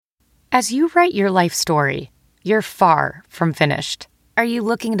As you write your life story, you're far from finished. Are you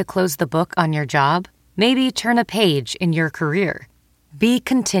looking to close the book on your job? Maybe turn a page in your career? Be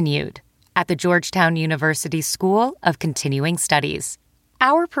continued at the Georgetown University School of Continuing Studies.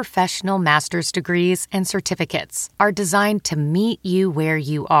 Our professional master's degrees and certificates are designed to meet you where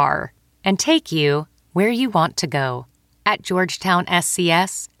you are and take you where you want to go. At Georgetown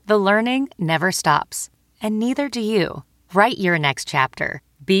SCS, the learning never stops, and neither do you. Write your next chapter.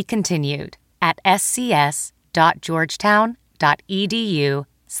 Be continued at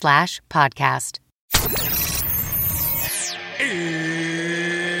scs.georgetown.edu/podcast. It's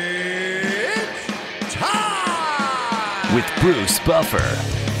time! With Bruce Buffer.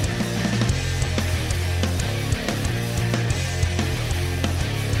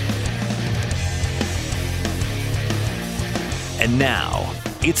 And now,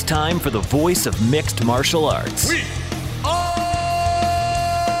 it's time for the voice of mixed martial arts. We are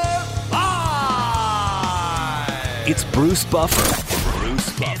live! It's Bruce Buffer.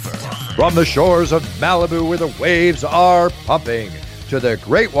 Bruce Buffer. From the shores of Malibu where the waves are pumping, to the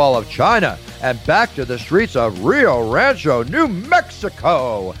Great Wall of China, and back to the streets of Rio Rancho, New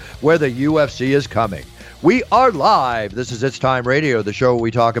Mexico, where the UFC is coming. We are live. This is It's Time Radio, the show where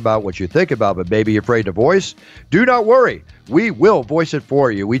we talk about what you think about but maybe you're afraid to voice. Do not worry. We will voice it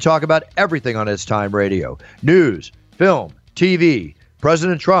for you. We talk about everything on It's Time Radio. News, film, TV,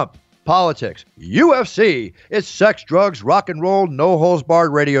 President Trump, politics, UFC. It's sex, drugs, rock and roll, no holds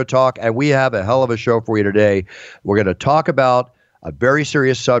barred radio talk, and we have a hell of a show for you today. We're going to talk about a very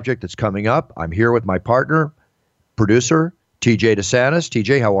serious subject that's coming up. I'm here with my partner, producer, TJ DeSantis.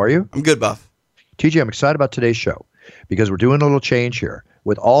 TJ, how are you? I'm good, Buff. TJ, I'm excited about today's show because we're doing a little change here.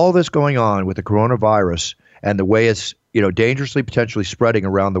 With all this going on with the coronavirus and the way it's, dangerously potentially spreading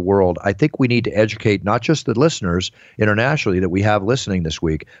around the world, I think we need to educate not just the listeners internationally that we have listening this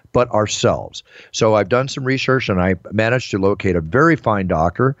week, but ourselves. So I've done some research and I managed to locate a very fine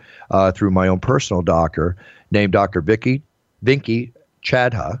doctor through my own personal doctor named Dr. Vinky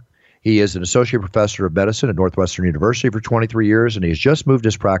Chadha. He is an associate professor of medicine at Northwestern University for 23 years, and he's just moved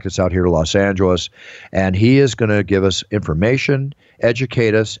his practice out here to Los Angeles. And he is going to give us information,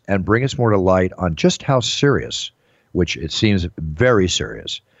 educate us, and bring us more to light on just how serious, which it seems very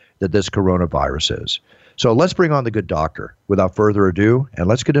serious, that this coronavirus is. So let's bring on the good doctor without further ado, and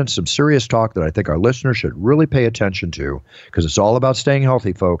let's get into some serious talk that I think our listeners should really pay attention to, because it's all about staying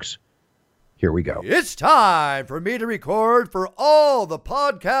healthy, folks. Here we go. It's time for me to record for all the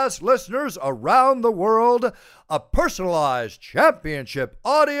podcast listeners around the world a personalized championship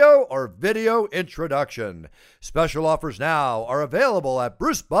audio or video introduction. Special offers now are available at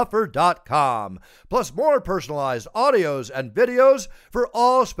brucebuffer.com, plus more personalized audios and videos for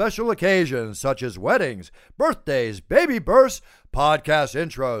all special occasions such as weddings, birthdays, baby births, podcast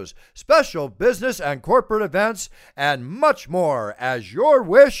intros, special business and corporate events, and much more as your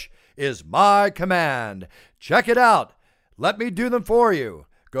wish is my command. Check it out. Let me do them for you.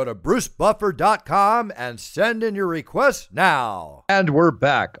 Go to brucebuffer.com and send in your requests now. And we're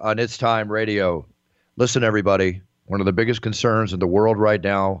back on It's Time Radio. Listen, everybody, one of the biggest concerns in the world right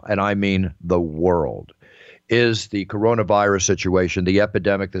now, and I mean the world, is the coronavirus situation, the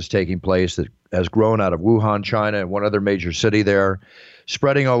epidemic that's taking place that has grown out of Wuhan, China, and one other major city there,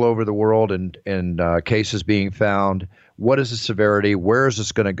 spreading all over the world and cases being found. What is the severity? Where is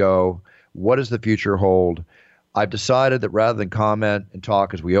this going to go? What does the future hold? I've decided that rather than comment and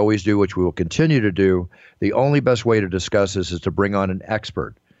talk as we always do, which we will continue to do, the only best way to discuss this is to bring on an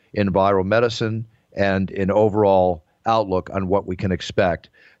expert in viral medicine and in overall outlook on what we can expect.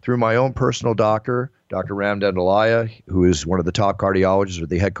 Through my own personal doctor, Dr. Ram Dendalaya, who is one of the top cardiologists or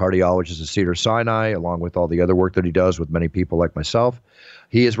the head cardiologist at Cedars-Sinai, along with all the other work that he does with many people like myself.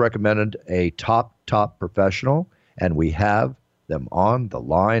 He has recommended a top professional, and we have them on the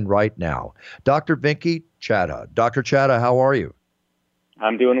line right now. Dr. Vinky Chadha. Dr. Chadha, how are you?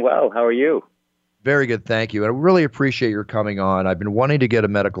 I'm doing well. How are you? Very good, thank you. And I really appreciate your coming on. I've been wanting to get a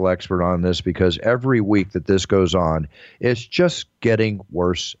medical expert on this because every week that this goes on, it's just getting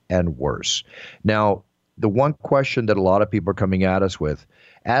worse and worse. Now, the one question that a lot of people are coming at us with,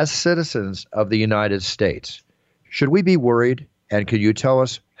 as citizens of the United States, should we be worried? And could you tell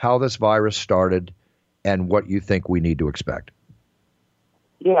us how this virus started and what you think we need to expect?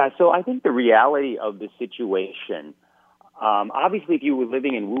 Yeah, so I think the reality of the situation, obviously if you were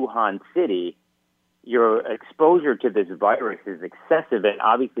living in Wuhan City, your exposure to this virus is excessive and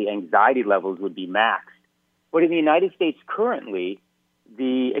obviously anxiety levels would be maxed. But in the United States currently,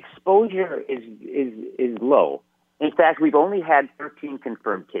 the exposure is low. In fact, we've only had 13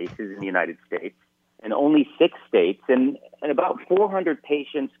 confirmed cases in the United States. in only 6 states, and about 400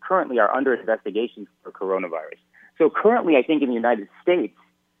 patients currently are under investigation for coronavirus. So currently, I think in the United States,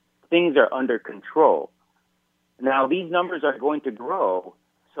 things are under control. Now, these numbers are going to grow,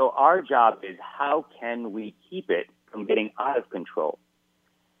 so our job is how can we keep it from getting out of control?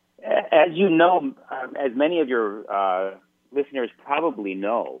 As you know, as many of your listeners probably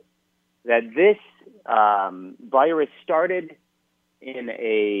know, that this virus started in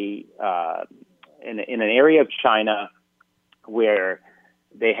an area of China where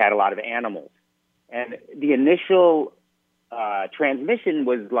they had a lot of animals. And the initial transmission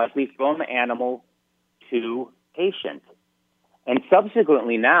was likely from animal to patient. And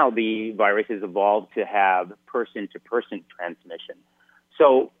subsequently now the virus has evolved to have person-to-person transmission.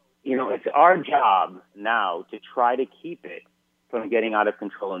 So, it's our job now to try to keep it from getting out of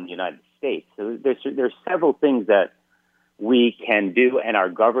control in the United States. So there's several things that we can do and our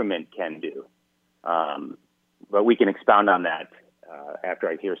government can do. But we can expound on that after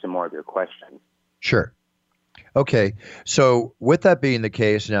I hear some more of your questions. Sure. Okay. So with that being the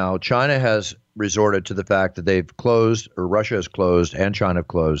case now, China has resorted to the fact that they've closed, or Russia has closed and China have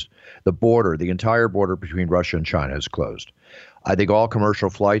closed, the border, the entire border between Russia and China is closed. I think all commercial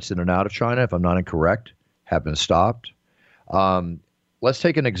flights in and out of China, if I'm not incorrect, have been stopped. Let's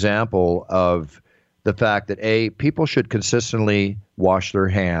take an example of the fact that, people should consistently wash their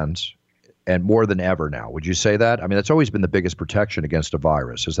hands, and more than ever now. Would you say that? I mean, that's always been the biggest protection against a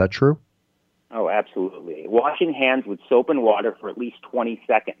virus. Is that true? Oh, absolutely. Washing hands with soap and water for at least 20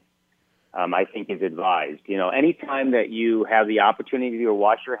 seconds, I think, is advised. Anytime that you have the opportunity to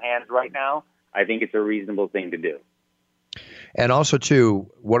wash your hands right now, I think it's a reasonable thing to do. And also, too,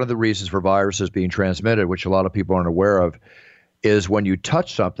 one of the reasons for viruses being transmitted, which a lot of people aren't aware of, is when you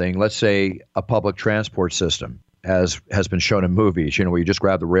touch something, let's say a public transport system, as has been shown in movies, where you just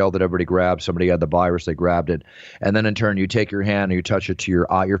grab the rail that everybody grabbed, somebody had the virus, they grabbed it, and then in turn you take your hand and you touch it to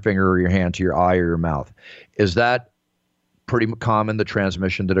your eye, your finger or your hand to your eye or your mouth. Is that pretty common, the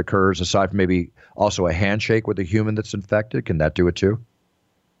transmission that occurs, aside from maybe also a handshake with a human that's infected? Can that do it too?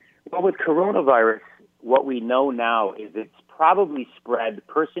 Well, with coronavirus, what we know now is it's probably spread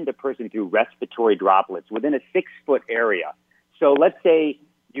person to person through respiratory droplets within a 6-foot area. So let's say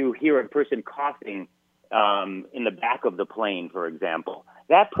you hear a person coughing in the back of the plane, for example.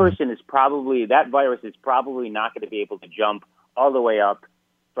 That virus is probably not going to be able to jump all the way up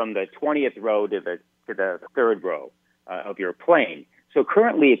from the 20th row to the 3rd row of your plane. So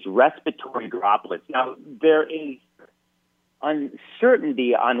currently it's respiratory droplets. Now, there is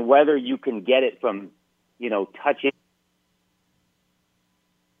uncertainty on whether you can get it from, touching.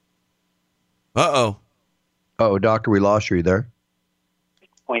 Uh-oh. Oh, doctor, we lost you. Are you there?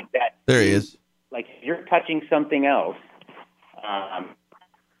 Point that. There he is. Like if you're touching something else,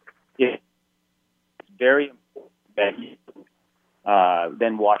 it's very important that you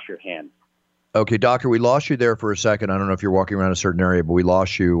then wash your hands. Okay, doctor, we lost you there for a second. I don't know if you're walking around a certain area, but we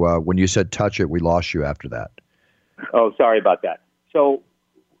lost you. When you said touch it, we lost you after that. Oh, sorry about that. So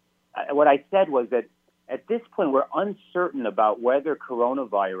what I said was that at this point, we're uncertain about whether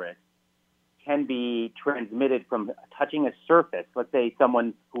coronavirus can be transmitted from touching a surface. Let's say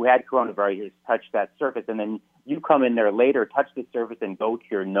someone who had coronavirus touched that surface, and then you come in there later, touch the surface, and go to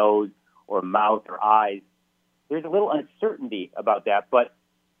your nose or mouth or eyes. There's a little uncertainty about that, but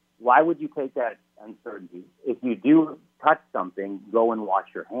why would you take that uncertainty? If you do touch something, go and wash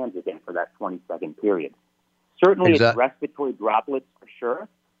your hands again for that 20-second period. Certainly it's respiratory droplets for sure.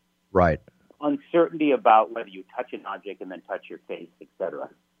 Right. Uncertainty about whether you touch an object and then touch your face, etc.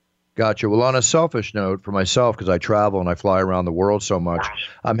 Gotcha. Well, on a selfish note for myself, because I travel and I fly around the world so much,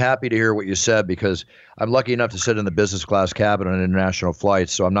 I'm happy to hear what you said because I'm lucky enough to sit in the business class cabin on international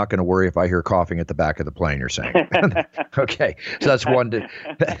flights, so I'm not going to worry if I hear coughing at the back of the plane, you're saying. Okay. So that's one,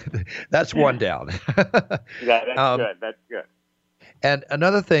 that's one down. Yeah, that's good. That's good. And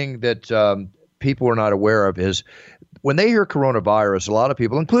another thing that people are not aware of is when they hear coronavirus, a lot of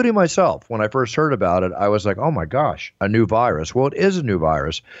people, including myself, when I first heard about it, I was like, oh my gosh, a new virus. Well, it is a new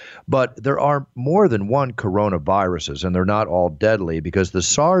virus, but there are more than one coronaviruses, and they're not all deadly because the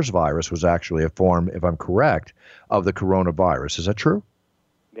SARS virus was actually a form, if I'm correct, of the coronavirus. Is that true?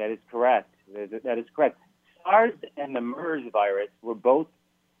 That is correct. That is correct. SARS and the MERS virus were both,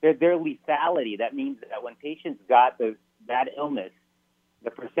 their lethality. That means that when patients got that illness, the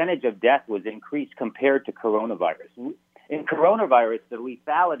percentage of death was increased compared to coronavirus. In coronavirus, the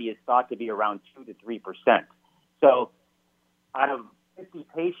lethality is thought to be around 2 to 3%. So out of 50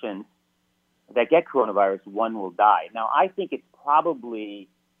 patients that get coronavirus, 1 will die. Now, I think it's probably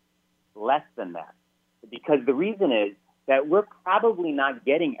less than that because the reason is that we're probably not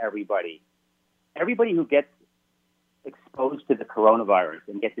getting everybody everybody who gets exposed to the coronavirus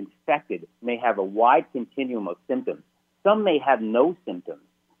and gets infected may have a wide continuum of symptoms. Some may have no symptoms.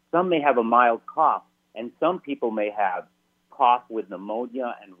 Some may have a mild cough, and some people may have cough with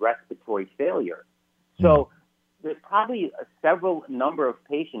pneumonia and respiratory failure. So there's probably a several number of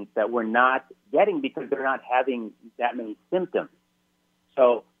patients that we're not getting because they're not having that many symptoms.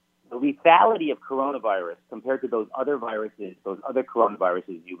 So the lethality of coronavirus compared to those other viruses, those other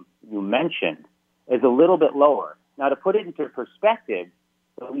coronaviruses you mentioned, is a little bit lower. Now, to put it into perspective,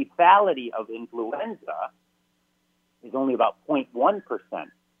 the lethality of influenza is only about 0.1%.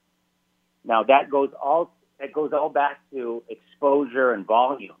 Now, that goes all back to exposure and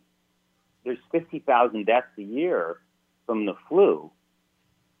volume. There's 50,000 deaths a year from the flu,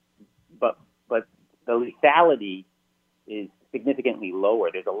 but the lethality is significantly lower.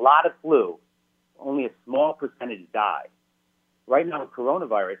 There's a lot of flu, only a small percentage die. Right now,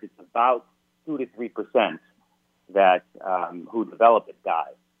 coronavirus, it's about 2 to 3% that who develop it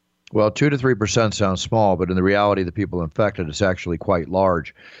die. Well, 2 to 3% sounds small, but in the reality, the people infected is actually quite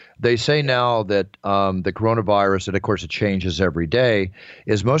large. They say now that the coronavirus, and of course it changes every day,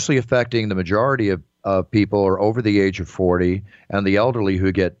 is mostly affecting the majority of people are over the age of 40 and the elderly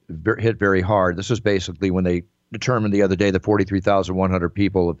who get hit very hard. This was basically when they determined the other day that 43,100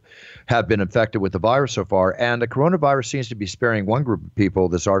 people have been infected with the virus so far. And the coronavirus seems to be sparing one group of people,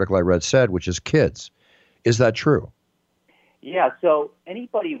 this article I read said, which is kids. Is that true? Yeah, so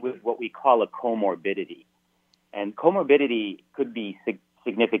anybody with what we call a comorbidity, and comorbidity could be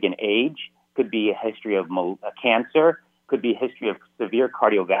significant age, could be a history of cancer, could be a history of severe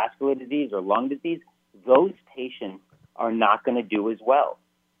cardiovascular disease or lung disease, those patients are not going to do as well.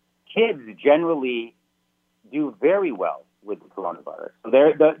 Kids generally do very well with the coronavirus. So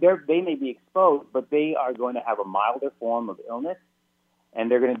they may be exposed, but they are going to have a milder form of illness, and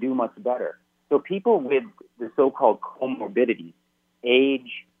they're going to do much better. So people with the so-called comorbidities,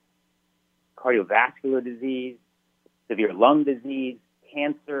 age, cardiovascular disease, severe lung disease,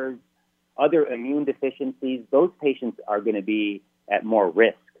 cancers, other immune deficiencies, those patients are going to be at more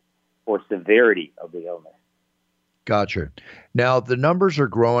risk for severity of the illness. Gotcha. Now, the numbers are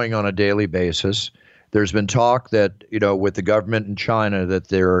growing on a daily basis. There's been talk that, with the government in China, that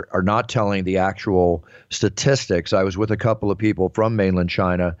they are not telling the actual statistics. I was with a couple of people from mainland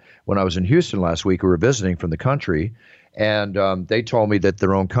China when I was in Houston last week who were visiting from the country, and they told me that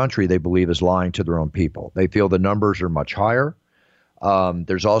their own country, they believe, is lying to their own people. They feel the numbers are much higher.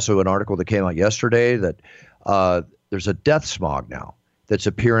 There's also an article that came out yesterday that there's a death smog now that's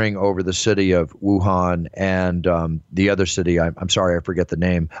appearing over the city of Wuhan and the other city, I'm sorry, I forget the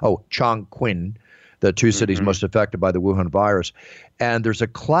name. Oh, Chongqing, the two cities most affected by the Wuhan virus. And there's a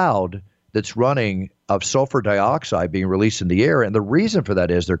cloud that's running of sulfur dioxide being released in the air. And the reason for that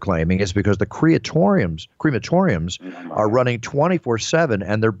is, they're claiming, is because the crematoriums are running 24/7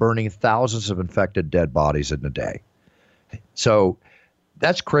 and they're burning thousands of infected dead bodies in a day. So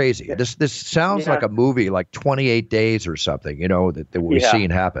that's crazy. This sounds like a movie, like 28 Days or something, that we've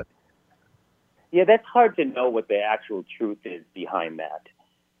seen happen. Yeah, that's hard to know what the actual truth is behind that.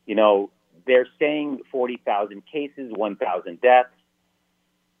 They're saying 40,000 cases, 1,000 deaths.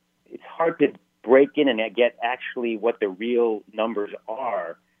 It's hard to break in and get actually what the real numbers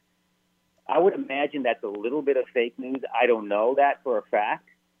are. I would imagine that's a little bit of fake news. I don't know that for a fact,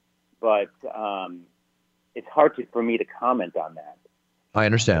 but it's hard for me to comment on that. I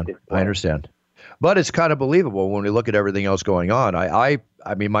understand. But it's kind of believable when we look at everything else going on. I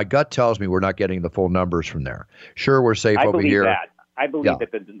mean, my gut tells me we're not getting the full numbers from there. Sure, we're safe over here. I believe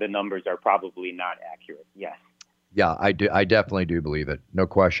that the numbers are probably not accurate. Yes. Yeah, I do. I definitely do believe it. No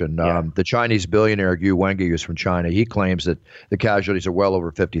question. Yeah. The Chinese billionaire Gu Wengi is from China. He claims that the casualties are well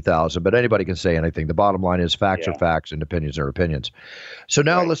over 50,000, but anybody can say anything. The bottom line is facts are facts and opinions are opinions. So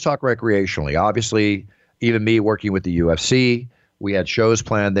now let's talk recreationally. Obviously, even me working with the UFC, we had shows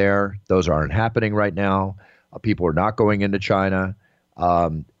planned there. Those aren't happening right now. People are not going into China.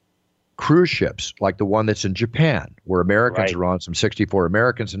 Cruise ships, like the one that's in Japan, where Americans are on, some 64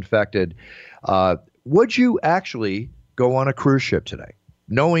 Americans infected. Would you actually go on a cruise ship today?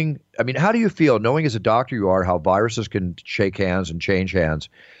 How do you feel, knowing as a doctor you are, how viruses can shake hands and change hands?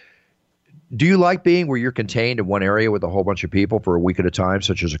 Do you like being where you're contained in one area with a whole bunch of people for a week at a time,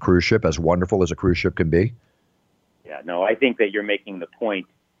 such as a cruise ship, as wonderful as a cruise ship can be? Yeah, no, I think that you're making the point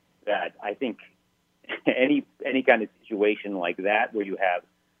that I think any kind of situation like that, where you have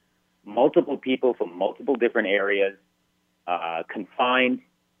multiple people from multiple different areas confined,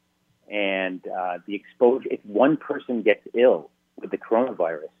 and the exposure, if one person gets ill with the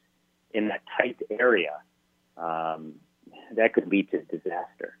coronavirus in that tight area, that could lead to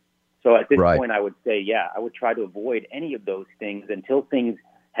disaster. So at this Right. point, I would say, yeah, I would try to avoid any of those things until things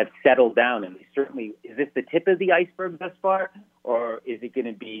have settled down. And certainly, is this the tip of the iceberg thus far, or is it going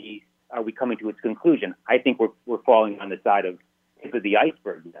to be? Are we coming to its conclusion? I think we're falling on the side of tip of the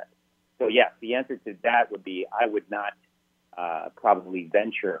iceberg yet. So yes, the answer to that would be I would not probably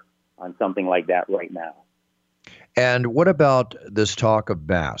venture on something like that right now. And what about this talk of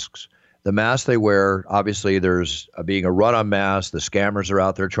masks? The masks they wear, obviously there's being a run on masks. The scammers are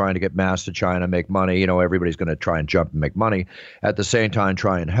out there trying to get masks to China, make money. You know, everybody's going to try and jump and make money. At the same time,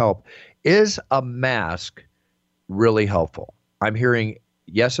 try and help. Is a mask really helpful? I'm hearing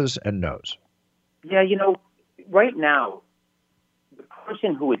yeses and nos. Yeah, you know, right now, the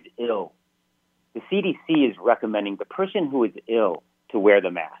person who is ill, the CDC is recommending the person who is ill to wear the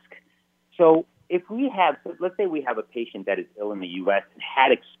mask. So if we have, let's say we have a patient that is ill in the U.S. and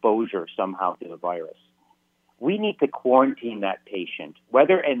had exposure somehow to the virus, we need to quarantine that patient,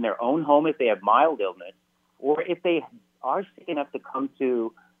 whether in their own home if they have mild illness, or if they are sick enough to come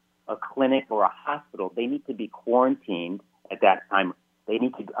to a clinic or a hospital, they need to be quarantined at that time.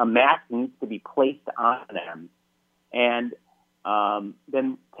 A mask needs to be placed on them, and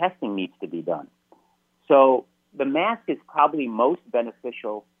then testing needs to be done. So the mask is probably most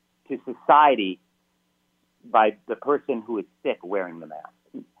beneficial to society by the person who is sick wearing the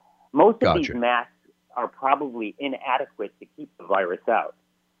mask. Most of these masks are probably inadequate to keep the virus out.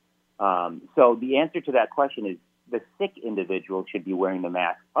 So the answer to that question is the sick individual should be wearing the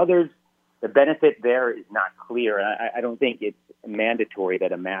mask. Others, the benefit there is not clear. I don't think it's mandatory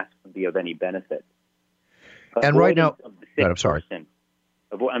that a mask would be of any benefit. And right now, avoidance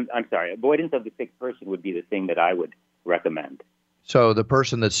of the sick person would be the thing that I would recommend. So the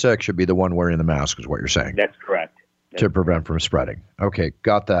person that's sick should be the one wearing the mask is what you're saying. That's correct. To prevent from spreading. Okay,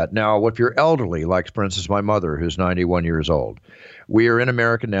 got that. Now, if you're elderly, like, for instance, my mother, who's 91 years old, we are in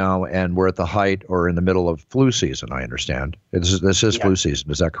America now, and we're at the height or in the middle of flu season, I understand. This is flu season.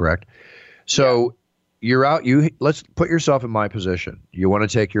 Is that correct? So you're out. Let's put yourself in my position. You want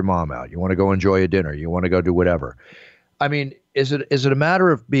to take your mom out. You want to go enjoy a dinner. You want to go do whatever. I mean, is it a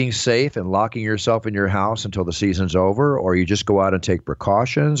matter of being safe and locking yourself in your house until the season's over, or you just go out and take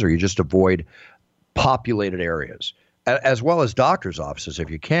precautions, or you just avoid populated areas, as well as doctor's offices,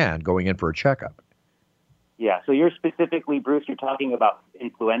 if you can, going in for a checkup? Yeah, so you're specifically, Bruce, you're talking about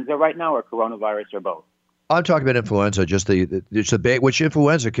influenza right now or coronavirus or both? I'm talking about influenza, just which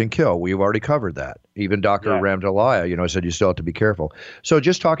influenza can kill. We've already covered that. Even Dr. Ramdalaya, said you still have to be careful. So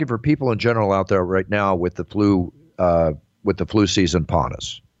just talking for people in general out there right now with the flu season upon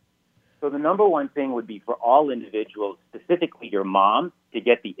us. So the number one thing would be for all individuals, specifically your mom, to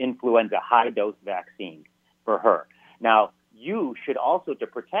get the influenza high-dose vaccine for her. Now, you should also, to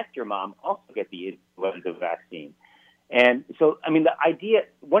protect your mom, also get the influenza vaccine. And so, I mean, the idea,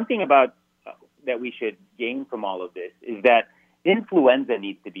 one thing about that we should gain from all of this is that influenza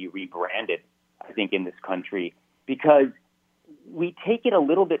needs to be rebranded, I think, in this country, because we take it a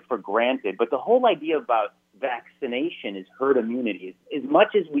little bit for granted. But the whole idea about vaccination is herd immunity. As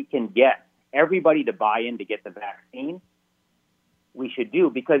much as we can get everybody to buy in to get the vaccine, we should do.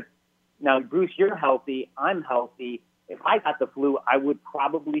 Because now, Bruce, you're healthy, I'm healthy. If I got the flu, I would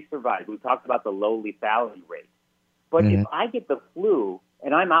probably survive. We talked about the low lethality rate. But if I get the flu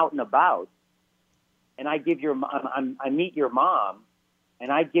and I'm out and about, and I meet your mom,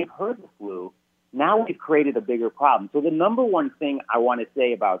 and I give her the flu, now we've created a bigger problem. So the number one thing I want to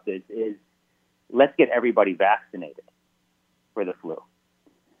say about this is let's get everybody vaccinated for the flu.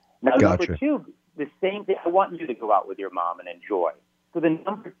 Now, Number two, the same thing, I want you to go out with your mom and enjoy. So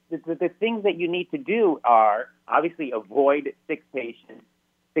the things that you need to do are obviously avoid sick patients,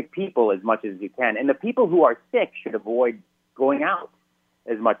 sick people as much as you can. And the people who are sick should avoid going out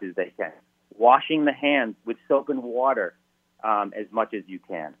as much as they can. Washing the hands with soap and water as much as you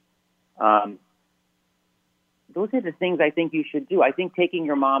can. Those are the things I think you should do. I think taking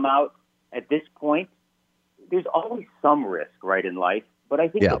your mom out at this point, there's always some risk, right, in life. But I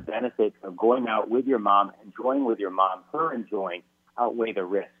think the benefits of going out with your mom, enjoying with your mom, her enjoying, outweigh the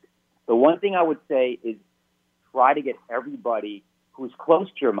risk. The one thing I would say is try to get everybody who's close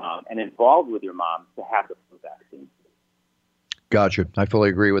to your mom and involved with your mom to have the flu vaccine. Gotcha. I fully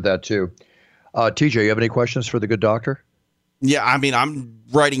agree with that, too. TJ, you have any questions for the good doctor? Yeah, I mean, I'm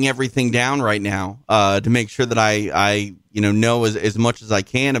writing everything down right now to make sure that I know as much as I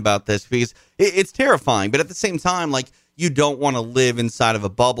can about this, because it's terrifying. But at the same time, like, you don't want to live inside of a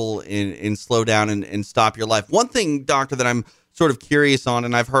bubble and slow down and stop your life. One thing, doctor, that I'm sort of curious on,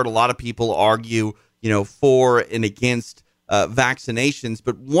 and I've heard a lot of people argue, for and against vaccinations,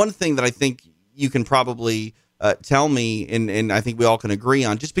 but one thing that I think you can probably tell me, and I think we all can agree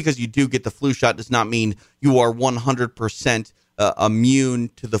on, just because you do get the flu shot does not mean you are 100% immune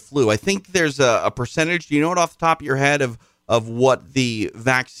to the flu. I think there's a percentage. Do you know it off the top of your head of what the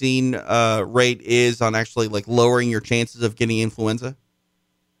vaccine rate is on actually like lowering your chances of getting influenza?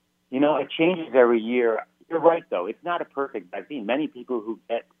 It changes every year. You're right, though. It's not a perfect vaccine. Many people who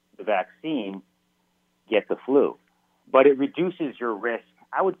get the vaccine get the flu, but it reduces your risk.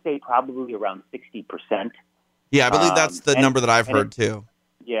 I would say probably around 60%. Yeah, I believe that's the number that I've heard too.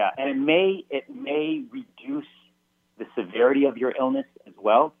 Yeah, and it may reduce the severity of your illness as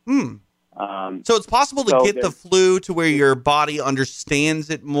well. So it's possible to get the flu to where your body understands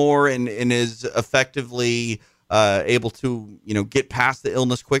it more and is effectively able to, get past the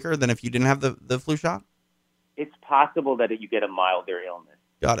illness quicker than if you didn't have the flu shot? It's possible that you get a milder illness.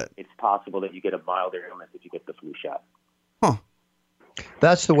 Got it. It's possible that you get a milder illness if you get the flu shot. Huh.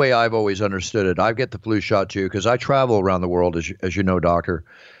 That's the way I've always understood it. I get the flu shot too because I travel around the world, as you know, Doctor.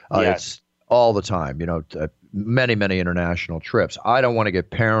 Yes. It's all the time, many, many international trips. I don't want to get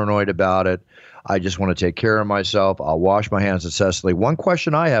paranoid about it. I just want to take care of myself. I'll wash my hands incessantly. One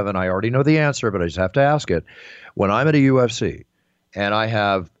question I have, and I already know the answer, but I just have to ask it. When I'm at a UFC and I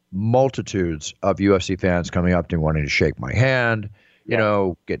have multitudes of UFC fans coming up to me wanting to shake my hand,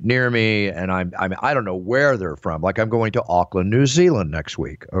 get near me, and I don't know where they're from. Like I'm going to Auckland, New Zealand next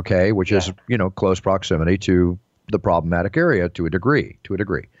week, okay, which is, close proximity to the problematic area to a degree.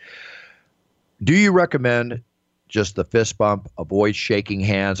 Do you recommend just the fist bump, avoid shaking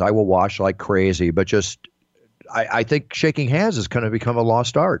hands? I will wash like crazy, but I think shaking hands is going to become a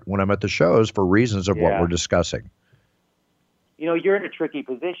lost art when I'm at the shows for reasons of what we're discussing. You're in a tricky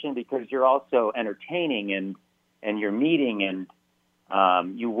position because you're also entertaining and you're meeting and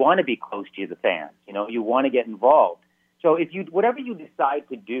you want to be close to the fans. You want to get involved. So whatever you decide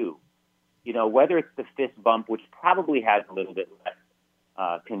to do, whether it's the fist bump, which probably has a little bit less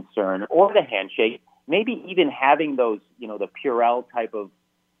concern, or the handshake, maybe even having those, the Purell type of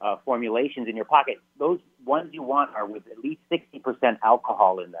formulations in your pocket. Those ones you want are with at least 60%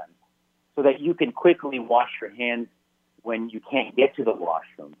 alcohol in them so that you can quickly wash your hands when you can't get to the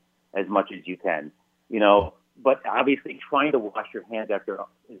washroom as much as you can, But obviously trying to wash your hands after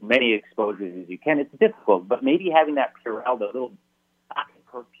as many exposures as you can, it's difficult. But maybe having that Purell, the little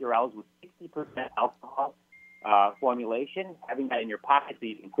pocket Purells with 60% alcohol formulation, having that in your pocket so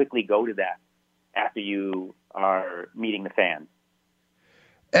you can quickly go to that after you are meeting the fans.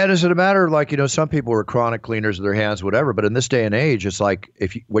 And is it a matter of like, some people are chronic cleaners of their hands, whatever, but in this day and age, it's like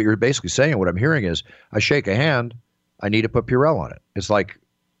what you're basically saying, what I'm hearing is I shake a hand, I need to put Purell on it. It's like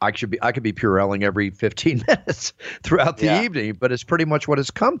I could be Purelling every 15 minutes throughout the evening, but it's pretty much what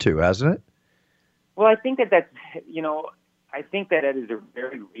it's come to, hasn't it? Well, I think that is a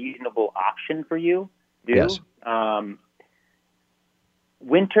very reasonable option for you. Yes.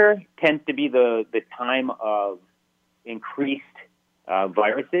 Winter tends to be the time of increased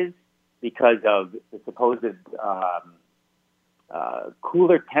viruses because of the supposed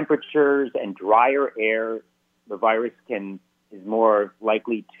cooler temperatures and drier air. The virus is more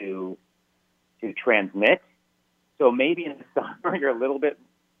likely to transmit. So maybe in the summer you're a little bit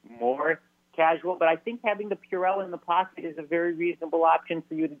more casual, but I think having the Purell in the pocket is a very reasonable option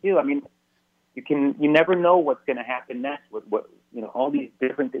for you to do. I mean, you never know what's going to happen next with all these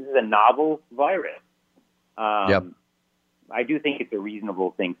different. This is a novel virus. I do think it's a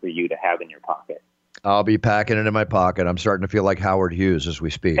reasonable thing for you to have in your pocket. I'll be packing it in my pocket. I'm starting to feel like Howard Hughes as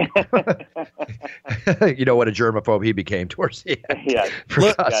we speak. You know what a germaphobe he became towards the end. Yes.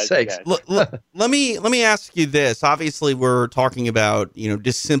 For God's sakes. Let me ask you this. Obviously, we're talking about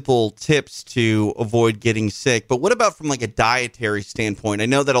just simple tips to avoid getting sick. But what about from like a dietary standpoint? I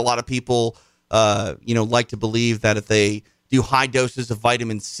know that a lot of people like to believe that if they do high doses of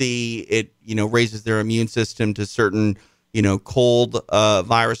vitamin C, it raises their immune system to certain cold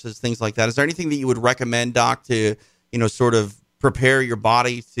viruses, things like that. Is there anything that you would recommend, Doc, to, sort of prepare your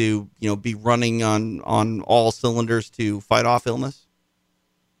body to, be running on all cylinders to fight off illness?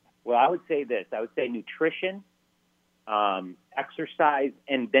 Well, I would say this. I would say nutrition, exercise,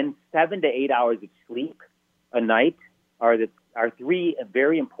 and then 7 to 8 hours of sleep a night are three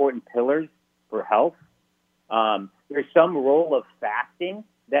very important pillars for health. There's some role of fasting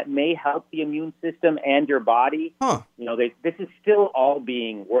that may help the immune system and your body. Huh. This is still all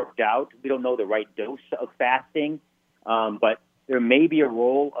being worked out. We don't know the right dose of fasting, but there may be a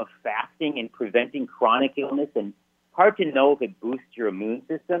role of fasting in preventing chronic illness, and hard to know if it boosts your immune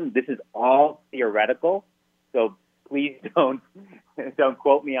system. This is all theoretical, so please don't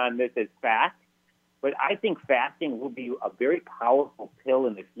quote me on this as fact. But I think fasting will be a very powerful pill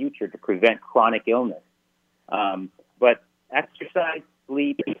in the future to prevent chronic illness. But exercise,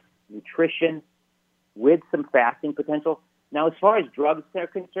 sleep, nutrition, with some fasting potential. Now, as far as drugs are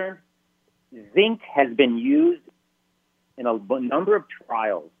concerned, zinc has been used in a number of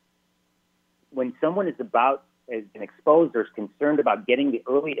trials. When someone has been exposed or is concerned about getting the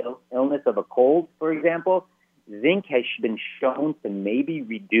early illness of a cold, for example, zinc has been shown to maybe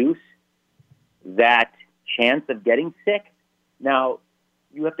reduce that chance of getting sick. Now,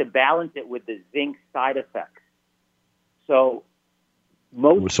 you have to balance it with the zinc side effects. So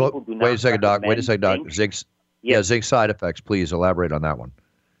most people do not. Wait a second, Doc. Zinc. Zinc side effects. Please elaborate on that one.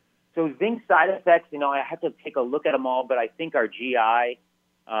 So zinc side effects, I have to take a look at them all, but I think our GI,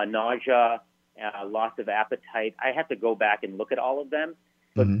 nausea, loss of appetite, I have to go back and look at all of them.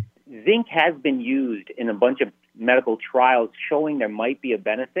 But zinc has been used in a bunch of medical trials showing there might be a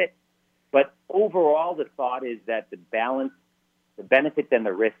benefit. But overall, the thought is that the benefits and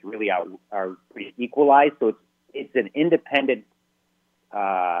the risks really are pretty equalized. So it's an independent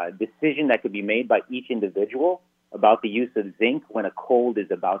decision that could be made by each individual about the use of zinc when a cold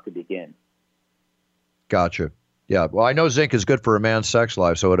is about to begin. Gotcha. Yeah. Well, I know zinc is good for a man's sex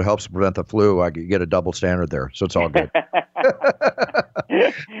life, so it helps prevent the flu. I get a double standard there, so it's all good.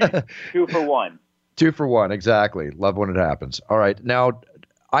 2 for 1. 2 for 1, exactly. Love when it happens. All right. Now,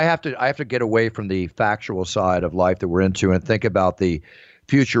 I have to get away from the factual side of life that we're into and think about the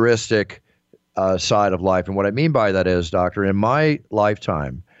futuristic side of life. And what I mean by that is, Doctor, in my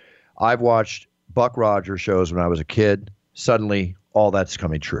lifetime, I've watched Buck Rogers shows when I was a kid. Suddenly, all that's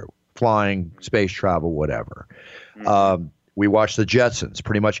coming true. Flying, space travel, whatever. We watched the Jetsons.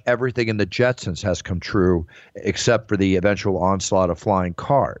 Pretty much everything in the Jetsons has come true except for the eventual onslaught of flying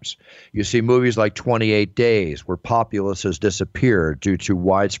cars. You see movies like 28 Days where populace has disappeared due to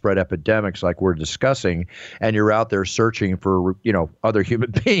widespread epidemics like we're discussing, and you're out there searching for, other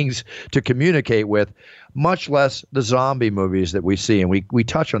human beings to communicate with, much less the zombie movies that we see. And we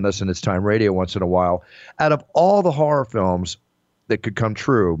touch on this in It's Time Radio once in a while. Out of all the horror films that could come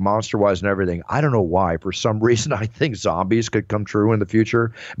true, monster-wise and everything, I don't know why. For some reason, I think zombies could come true in the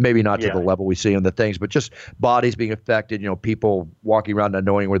future. Maybe not to the level we see in the things, but just bodies being affected, people walking around not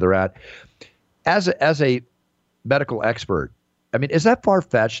knowing where they're at. As a medical expert, I mean, is that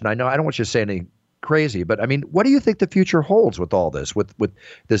far-fetched? And I know I don't want you to say anything crazy, but I mean, what do you think the future holds with all this, with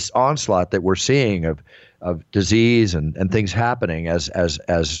this onslaught that we're seeing of disease and things happening as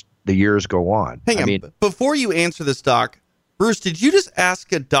the years go on? Hang on. Before you answer this, Doc, Bruce, did you just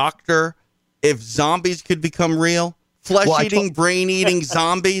ask a doctor if zombies could become real? Flesh-eating, brain-eating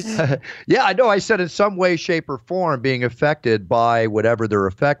zombies? Yeah, I know. I said in some way, shape, or form being affected by whatever they're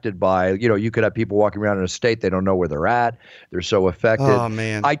affected by. You could have people walking around in a state they don't know where they're at. They're so affected. Oh,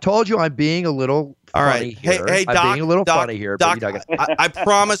 man. I told you I'm being a little funny here. Hey, Doc, I'm being a little funny here. Doc, but I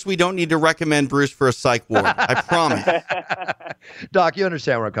promise we don't need to recommend Bruce for a psych ward. I promise. Doc, you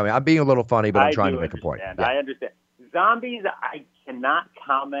understand where I'm coming. I'm being a little funny, but I'm trying to make a point. Yeah. I understand. Zombies, I cannot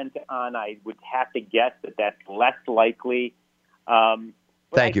comment on. I would have to guess that that's less likely.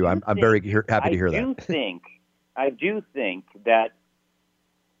 Thank you. I'm very happy to hear that. I do think that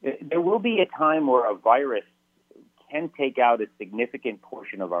there will be a time where a virus can take out a significant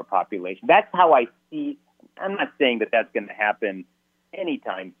portion of our population. That's how I see. I'm not saying that that's going to happen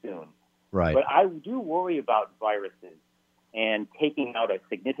anytime soon. Right. But I do worry about viruses and taking out a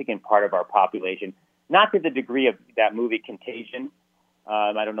significant part of our population. Not to the degree of that movie Contagion.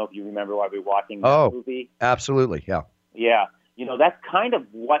 I don't know if you remember why we were watching that movie. Absolutely, yeah. Yeah, that's kind of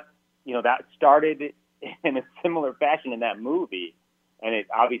what, that started in a similar fashion in that movie. And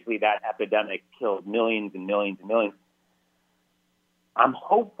obviously that epidemic killed millions and millions and millions. I'm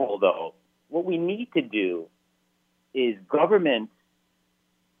hopeful, though. What we need to do is government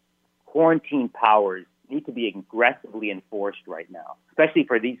quarantine powers need to be aggressively enforced right now, especially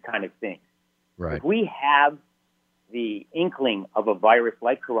for these kind of things. Right. If we have the inkling of a virus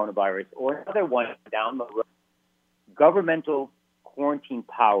like coronavirus or another one down the road, governmental quarantine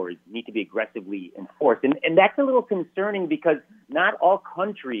powers need to be aggressively enforced. And that's a little concerning because not all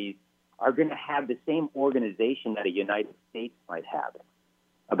countries are going to have the same organization that a United States might have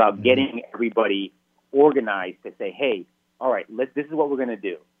about getting everybody organized to say, hey, all right, this is what we're going to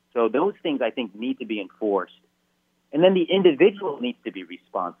do. So those things, I think, need to be enforced. And then the individual needs to be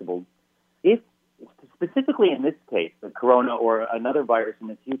responsible. If specifically in this case, the corona or another virus in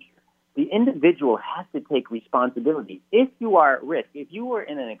the future, the individual has to take responsibility. If you are at risk, if you are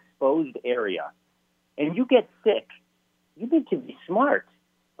in an exposed area and you get sick, you need to be smart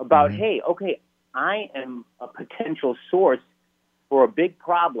about, hey, okay, I am a potential source for a big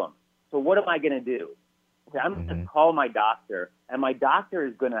problem. So what am I going to do? I'm going to call my doctor, and my doctor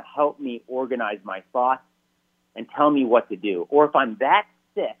is going to help me organize my thoughts and tell me what to do. Or if I'm that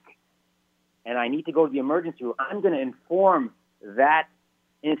sick and I need to go to the emergency room, I'm going to inform that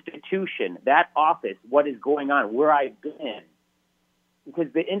institution, that office, what is going on, where I've been.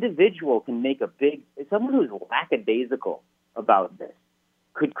 Because the individual can make someone who's lackadaisical about this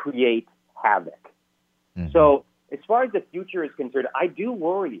could create havoc. Mm-hmm. So as far as the future is concerned, I do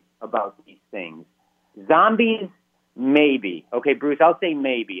worry about these things. Zombies, maybe. Okay, Bruce, I'll say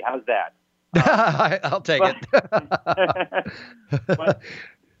maybe. How's that? I'll take it. But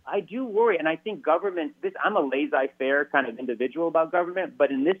I do worry, and I think government, I'm a laissez-faire kind of individual about government, but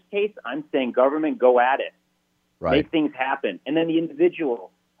in this case, I'm saying government, go at it. Right. Make things happen. And then the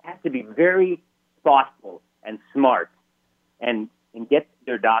individual has to be very thoughtful and smart and get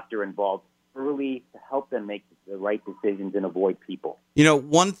their doctor involved early to help them make the right decisions and avoid people. You know,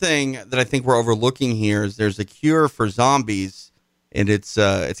 one thing that I think we're overlooking here is there's a cure for zombies, and it's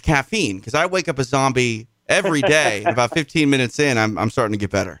caffeine. Because I wake up a zombie every day, and about 15 minutes in, I'm starting to get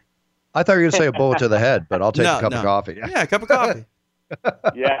better. I thought you were going to say a bullet to the head, but I'll take a cup of coffee. Yeah, a cup of coffee.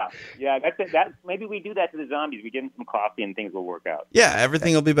 Yeah, that's it. Maybe we do that to the zombies. We give them some coffee and things will work out. Yeah,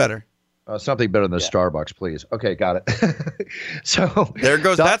 everything will be better. Something better than Starbucks, please. Okay, got it. So there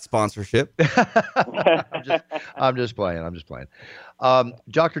goes that sponsorship. I'm just playing.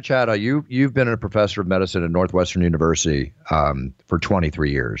 Dr. Chadha, you've been a professor of medicine at Northwestern University for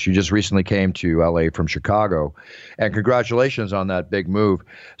 23 years. You just recently came to LA from Chicago, and congratulations on that big move.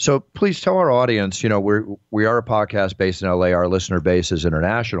 So please tell our audience, we are a podcast based in LA. Our listener base is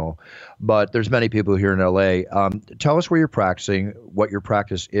international, but there's many people here in LA. Tell us where you're practicing, what your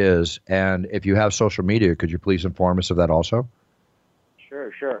practice is, and if you have social media, could you please inform us of that also?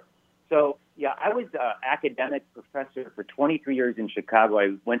 Sure. So, I was an academic professor for 23 years in Chicago.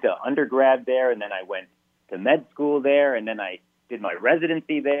 I went to undergrad there, and then I went to med school there, and then I did my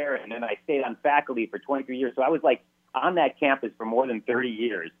residency there, and then I stayed on faculty for 23 years. So I was on that campus for more than 30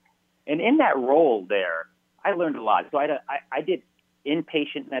 years. And in that role there, I learned a lot. So I did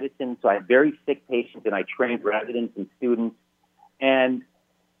inpatient medicine, so I had very sick patients, and I trained residents and students. And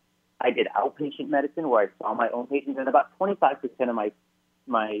I did outpatient medicine, where I saw my own patients, and about 25% of my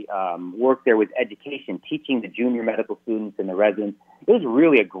work there was education, teaching the junior medical students and the residents. It was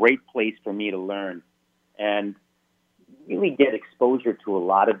really a great place for me to learn and really get exposure to a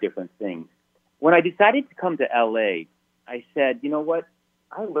lot of different things. When I decided to come to LA, I said, you know what?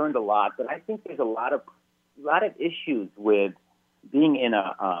 I learned a lot, but I think there's a lot of issues with being in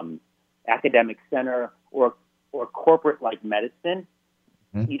a academic center or corporate like medicine.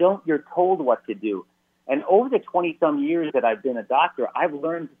 Mm-hmm. You're told what to do. And over the 20-some years that I've been a doctor, I've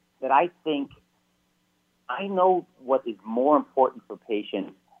learned that I think I know what is more important for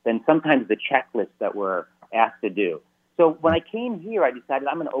patients than sometimes the checklist that we're asked to do. So when I came here, I decided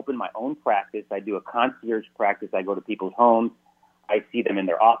I'm going to open my own practice. I do a concierge practice. I go to people's homes. I see them in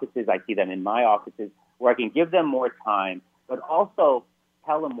their offices. I see them in my offices, where I can give them more time, but also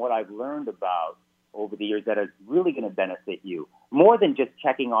tell them what I've learned about over the years that is really going to benefit you, more than just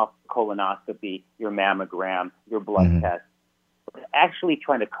checking off colonoscopy, your mammogram, your blood test, but actually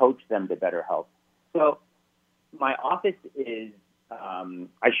trying to coach them to better health. So my office is,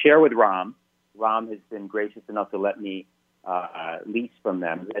 I share with Ram. Ram has been gracious enough to let me lease from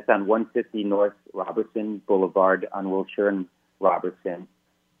them. It's on 150 North Robertson Boulevard on Wilshire and Robertson.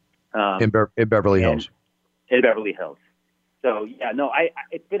 In Beverly Hills. In Beverly Hills. So,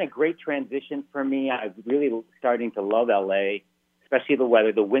 it's been a great transition for me. I'm really starting to love LA, especially the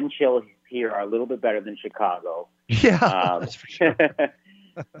weather. The wind chills here are a little bit better than Chicago. Yeah, that's for sure.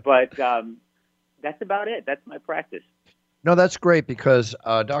 But that's about it. That's my practice. No, that's great because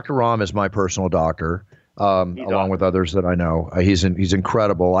Dr. Ram is my personal doctor, along with others that I know. He's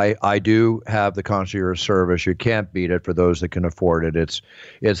incredible. I do have the concierge service. You can't beat it for those that can afford it.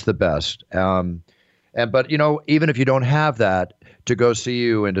 It's the best. But even if you don't have that, to go see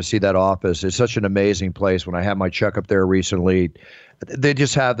you and to see that office is such an amazing place. When I had my checkup there recently, they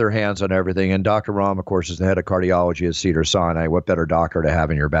just have their hands on everything. And Dr. Ram, of course, is the head of cardiology at Cedars-Sinai. What better doctor to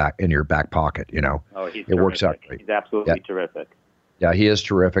have in your back pocket? Oh, he's it terrific. Works out great. He's absolutely terrific. Yeah, he is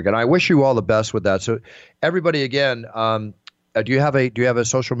terrific, and I wish you all the best with that. So, everybody, again, do you have a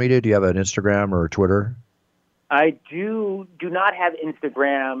social media? Do you have an Instagram or a Twitter? I do not have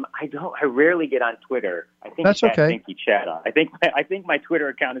Instagram. I rarely get on Twitter. I think that's it's okay. At Binky Chadha. I think my Twitter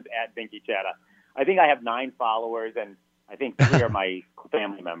account is at Binky Chadha. I think I have 9 followers, and I think 3 are my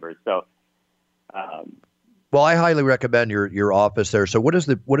family members. So, well, I highly recommend your office there. So, what is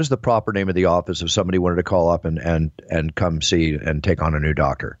the proper name of the office if somebody wanted to call up and come see and take on a new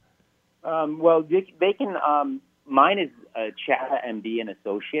doctor? Well, they can. Mine is Chadha MD and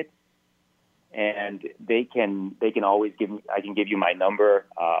Associates. and they can always give me. I can give you my number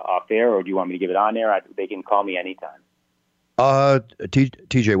off air, or do you want me to give it on air? They can call me anytime.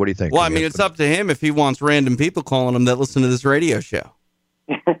 TJ, what do you think? Well, I mean, it's up to him if he wants random people calling him that listen to this radio show.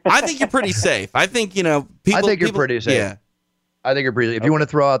 I think you're pretty safe. I think, people. I think you're pretty safe. Yeah. I think you're pretty. If you want to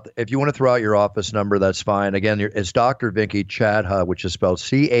throw out your office number, that's fine. Again, it's Dr. Vinky Chadha, which is spelled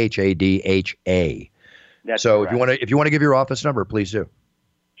CHADHA. That's so correct. if you want to give your office number, please do.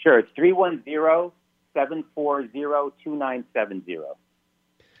 Sure, it's 310-740-2970.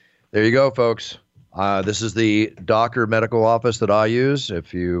 There you go, folks. This is the doctor medical office that I use.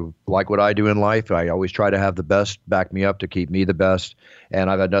 If you like what I do in life, I always try to have the best back me up to keep me the best. And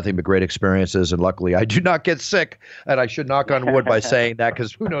I've had nothing but great experiences. And luckily, I do not get sick. And I should knock on wood by saying that,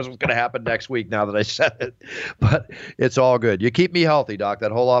 because who knows what's going to happen next week now that I said it. But it's all good. You keep me healthy, Doc.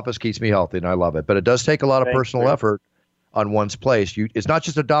 That whole office keeps me healthy, and I love it. But it does take a lot of personal effort on one's place. It's not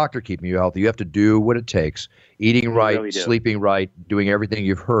just a doctor keeping you healthy. You have to do what it takes. Eating right, really sleeping right, doing everything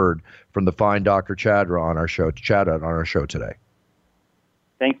you've heard from the fine Dr. Chadha on our show today.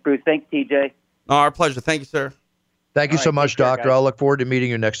 Thanks, Bruce. Thanks, TJ. Oh, our pleasure. Thank you, sir. Thank you so much, Doctor. I'll look forward to meeting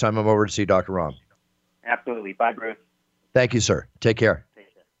you next time I'm over to see Dr. Ram. Absolutely. Bye, Bruce. Thank you, sir. Take care.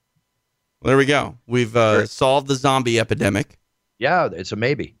 Well, there we go. We've solved the zombie epidemic. Yeah, it's a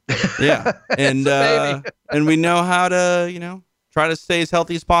maybe. Yeah, and and we know how to, try to stay as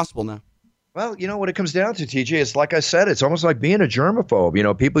healthy as possible now. Well, what it comes down to, TJ, it's like I said, it's almost like being a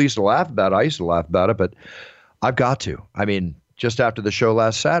germaphobe. People used to laugh about it. I used to laugh about it, but I've got to. I mean, just after the show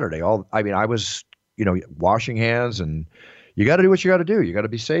last Saturday, I was, washing hands, and you got to do what you got to do. You got to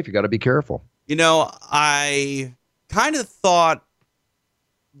be safe. You got to be careful. I kind of thought,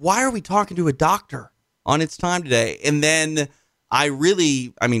 why are we talking to a doctor on It's Time today? And then I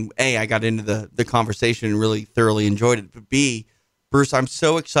got into the conversation and really thoroughly enjoyed it. But B, Bruce, I'm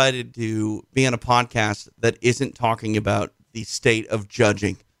so excited to be on a podcast that isn't talking about the state of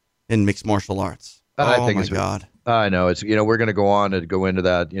judging in mixed martial arts. God. I know. It's, we're going to go on and go into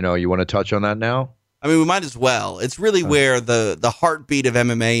that. You want to touch on that now? I mean, we might as well. It's really where the heartbeat of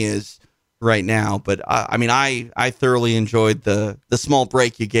MMA is right now. But I thoroughly enjoyed the small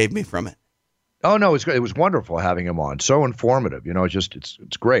break you gave me from it. Oh, no, it was wonderful having him on. So informative.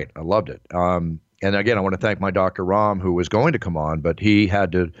 It's great. I loved it. And again, I want to thank my Dr. Ram, who was going to come on, but he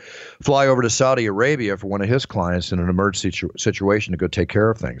had to fly over to Saudi Arabia for one of his clients in an emergency situation to go take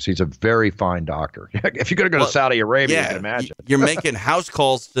care of things. He's a very fine doctor. If you're going to go to Saudi Arabia, you can imagine. You're making house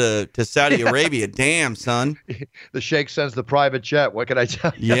calls to Saudi Arabia. Damn, son. The Sheikh sends the private jet. What can I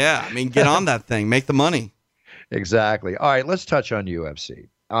tell you? Yeah, get on that thing. Make the money. Exactly. All right, let's touch on UFC.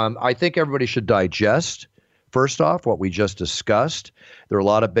 I think everybody should digest, first off, what we just discussed. There are a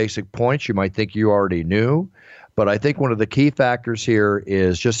lot of basic points you might think you already knew, but I think one of the key factors here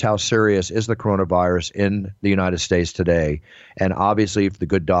is just how serious is the coronavirus in the United States today. And obviously, if the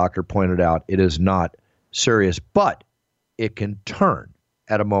good doctor pointed out, it is not serious, but it can turn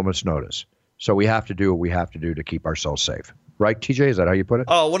at a moment's notice. So we have to do what we have to do to keep ourselves safe. Right, TJ? Is that how you put it?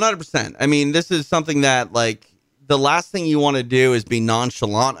 Oh, 100%. This is something that, the last thing you want to do is be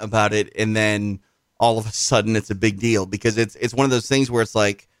nonchalant about it, and then all of a sudden it's a big deal, because it's one of those things where it's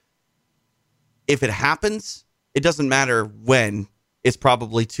like, if it happens, it doesn't matter when. It's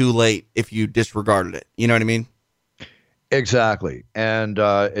probably too late if you disregarded it. You know what I mean? Exactly. And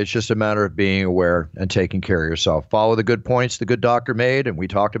it's just a matter of being aware and taking care of yourself. Follow the good points the good doctor made and we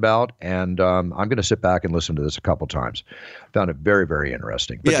talked about. And I'm going to sit back and listen to this a couple times. Found it very, very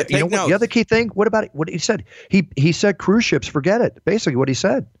interesting. But take notes. The other key thing, what about what he said? He said cruise ships, forget it. Basically what he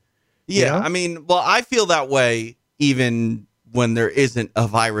said. Yeah. I feel that way even when there isn't a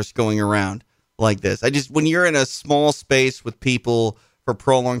virus going around like this. When you're in a small space with people for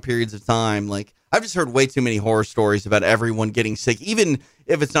prolonged periods of time, I've just heard way too many horror stories about everyone getting sick, even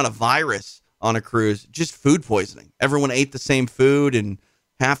if it's not a virus on a cruise, just food poisoning. Everyone ate the same food and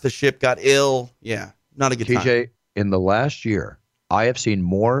half the ship got ill. Yeah, not a good time. TJ, in the last year, I have seen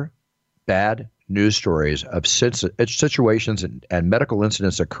more bad news stories of situations and medical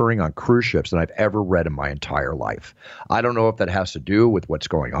incidents occurring on cruise ships than I've ever read in my entire life. I don't know if that has to do with what's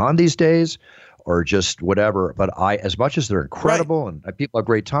going on these days or just whatever, but as much as they're incredible and people have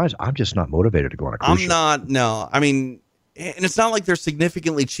great times, I'm just not motivated to go on a cruise ship. No. And it's not like they're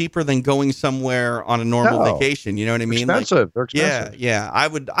significantly cheaper than going somewhere on a normal vacation. You know what I mean? They're expensive. Yeah. I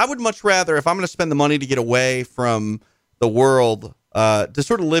would much rather, if I'm going to spend the money to get away from the world, to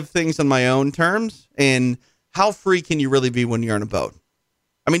sort of live things on my own terms. And how free can you really be when you're on a boat?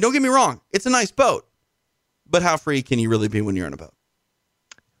 Don't get me wrong. It's a nice boat, but how free can you really be when you're on a boat?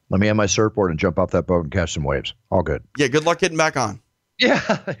 Let me have my surfboard and jump off that boat and catch some waves. All good. Yeah, good luck getting back on.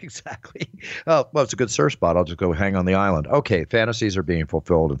 Yeah, exactly. Oh, well, it's a good surf spot. I'll just go hang on the island. Okay, fantasies are being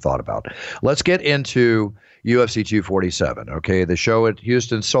fulfilled and thought about. Let's get into UFC 247. Okay, the show at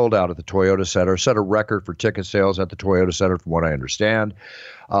Houston sold out at the Toyota Center, set a record for ticket sales at the Toyota Center, from what I understand.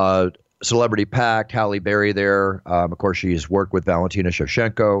 Celebrity packed, Halle Berry there. Of course, she's worked with Valentina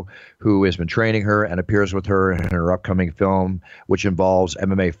Shevchenko, who has been training her and appears with her in her upcoming film, which involves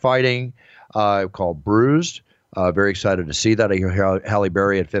MMA fighting, called Bruised. Very excited to see that. Halle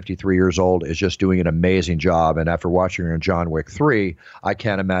Berry at 53 years old is just doing an amazing job. And after watching her in John Wick 3, I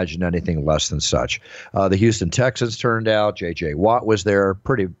can't imagine anything less than such. The Houston Texans turned out. J.J. Watt was there.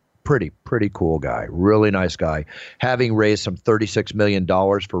 Pretty cool guy. Really nice guy. Having raised some $36 million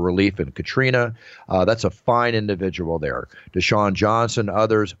for relief in Katrina. That's a fine individual there. Deshaun Johnson,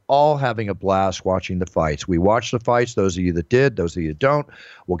 others, all having a blast watching the fights. We watched the fights. Those of you that did, those of you that don't,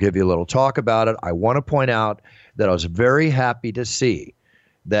 we'll give you a little talk about it. I want to point out that I was very happy to see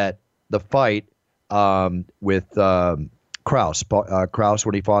that the fight with Krause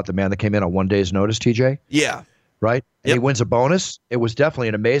when he fought the man that came in on 1 day's notice, TJ? Yeah. Right? And Yep. he wins a bonus. It was definitely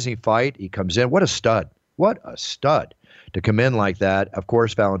an amazing fight. He comes in. What a stud. What a stud to come in like that. Of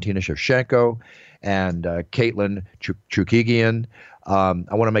course, Valentina Shevchenko and Caitlin Chukagian. I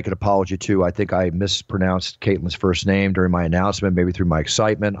want to make an apology, too. I think I mispronounced Caitlin's first name during my announcement, maybe through my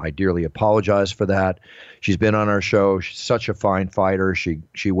excitement. I dearly apologize for that. She's been on our show. She's such a fine fighter.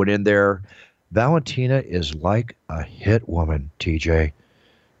 She went in there. Valentina is like a hit woman, TJ.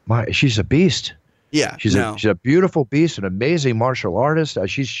 She's a beast. Yeah. She's a beautiful beast, an amazing martial artist.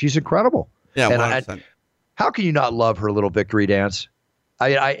 She's incredible. Yeah, And 100%. how can you not love her little victory dance?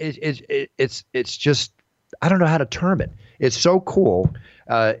 It's just, I don't know how to term it. It's so cool.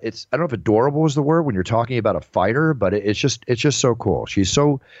 I don't know if adorable is the word when you're talking about a fighter, but it's just so cool. She's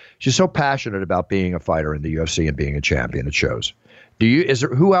so passionate about being a fighter in the UFC and being a champion. It shows.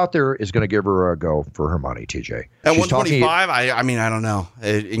 Who out there is going to give her a go for her money, TJ? At 125, I mean, I don't know.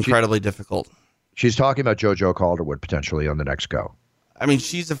 Incredibly difficult. She's talking about JoJo Calderwood potentially on the next go. I mean,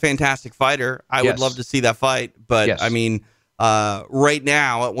 she's a fantastic fighter. I Yes. would love to see that fight, but Yes. I mean, right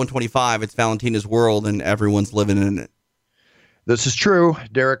now at 125, it's Valentina's world, and everyone's living in it. This is true.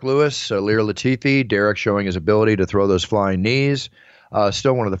 Derek Lewis, Lear Latifi, Derek showing his ability to throw those flying knees.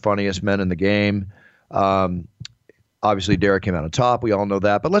 Still one of the funniest men in the game. Obviously, Derek came out on top. We all know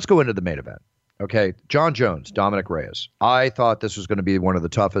that. But let's go into the main event. Okay, John Jones, Dominic Reyes. I thought this was going to be one of the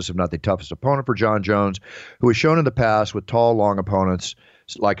toughest, if not the toughest opponent for John Jones, who has shown in the past with tall, long opponents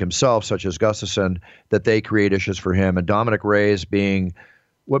like himself, such as Gustafsson, that they create issues for him. And Dominic Reyes being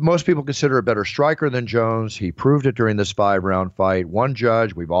what most people consider a better striker than Jones. He proved it during this 5-round fight. One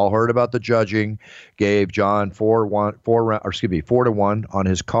judge, we've all heard about the judging, gave John 4-1 on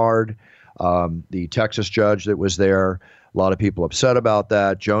his card. The Texas judge that was there, a lot of people upset about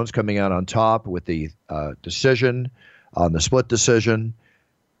that. Jones coming out on top with the decision, on the split decision.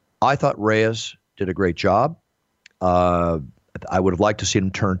 I thought Reyes did a great job. I would have liked to see him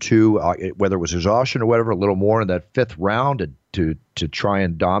turn two, whether it was exhaustion or whatever, a little more in that fifth round to try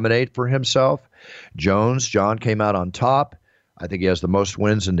and dominate for himself. John came out on top. I think he has the most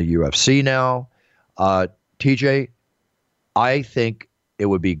wins in the UFC now. TJ, I think it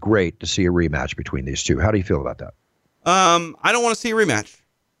would be great to see a rematch between these two. How do you feel about that? I don't want to see a rematch.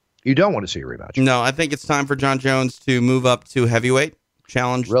 You don't want to see a rematch? No, I think it's time for John Jones to move up to heavyweight.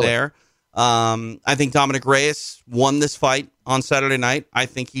 Challenge there. I think Dominic Reyes won this fight on Saturday night. I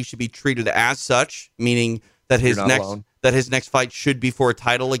think he should be treated as such, meaning that his next fight should be for a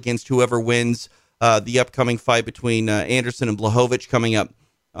title against whoever wins the upcoming fight between Anderson and Blachowicz coming up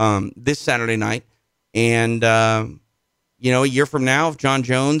this Saturday night. And a year from now, if John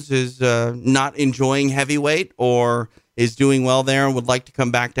Jones is not enjoying heavyweight or is doing well there and would like to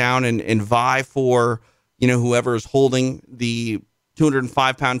come back down and vie for, whoever is holding the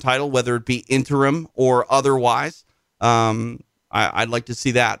 205-pound title, whether it be interim or otherwise, I'd like to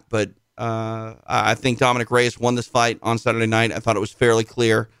see that. But I think Dominic Reyes won this fight on Saturday night. I thought it was fairly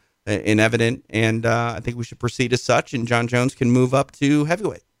clear and evident, and I think we should proceed as such, and John Jones can move up to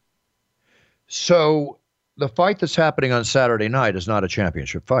heavyweight. So the fight that's happening on Saturday night is not a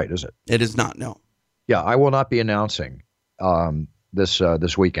championship fight, is it? It is not, no. Yeah, I will not be announcing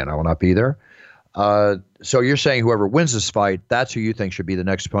this weekend. I will not be there. So you're saying whoever wins this fight, that's who you think should be the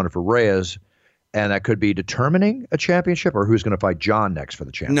next opponent for Reyes, and that could be determining a championship, or who's going to fight John next for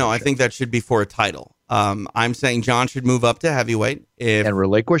the championship? No, I think that should be for a title. I'm saying John should move up to heavyweight and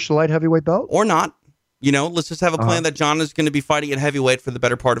relinquish the light heavyweight belt, or not. Let's just have a plan that John is going to be fighting at heavyweight for the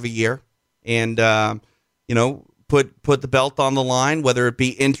better part of a year, and put the belt on the line, whether it be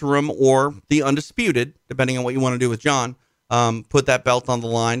interim or the undisputed, depending on what you want to do with John. put that belt on the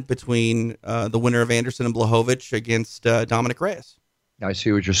line between the winner of Anderson and Blachowicz against Dominic Reyes. I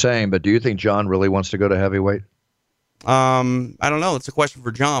see what you're saying, but do you think John really wants to go to heavyweight? I don't know. It's a question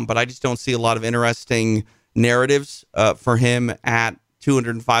for John, but I just don't see a lot of interesting narratives for him at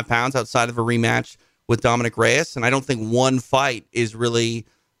 205 pounds outside of a rematch with Dominic Reyes. And I don't think one fight is really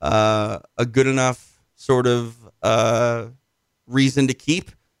a good enough sort of reason to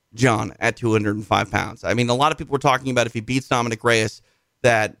keep John at 205 pounds. I mean, a lot of people were talking about if he beats Dominic Reyes,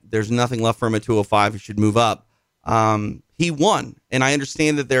 that there's nothing left for him at 205. He should move up. He won. And I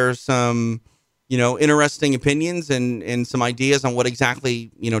understand that there are some, interesting opinions and some ideas on what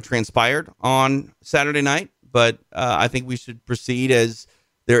exactly, transpired on Saturday night. But I think we should proceed as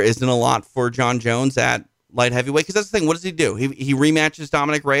there isn't a lot for John Jones at light heavyweight. Because that's the thing. What does he do? He rematches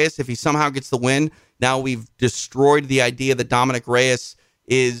Dominic Reyes. If he somehow gets the win, now we've destroyed the idea that Dominic Reyes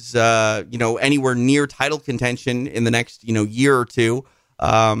is, anywhere near title contention in the next, year or two.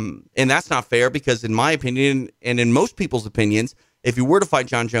 And that's not fair because in my opinion, and in most people's opinions, if you were to fight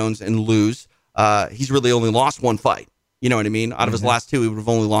John Jones and lose, he's really only lost one fight. You know what I mean? Out of his last two, he would have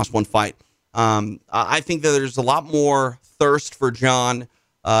only lost one fight. I think that there's a lot more thirst for John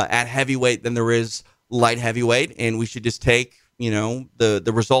at heavyweight than there is light heavyweight, and we should just take,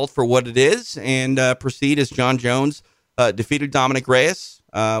 the result for what it is and proceed as John Jones defeated Dominic Reyes.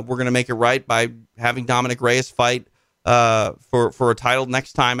 We're going to make it right by having Dominic Reyes fight for a title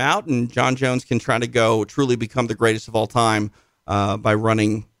next time out, and John Jones can try to truly become the greatest of all time by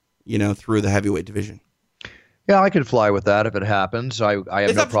running, through the heavyweight division. Yeah, I could fly with that if it happens. I have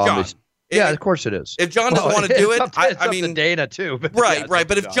it's no problem. Yeah, of course it is. If John doesn't want to do it, I mean, Dana too. But right.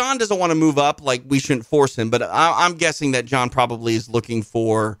 But if John doesn't want to move up, we shouldn't force him. But I'm guessing that John probably is looking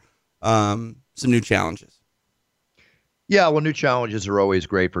for some new challenges. Yeah, well, new challenges are always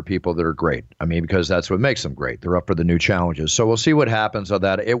great for people that are great. I mean, because that's what makes them great. They're up for the new challenges. So we'll see what happens on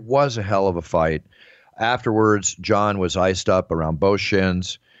that. It was a hell of a fight. Afterwards, John was iced up around both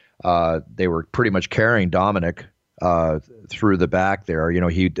shins. They were pretty much carrying Dominic through the back there.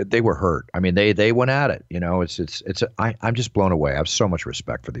 They were hurt. I mean, they went at it. I'm just blown away. I have so much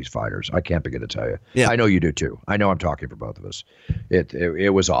respect for these fighters. I can't begin to tell you. Yeah. I know you do too. I know I'm talking for both of us.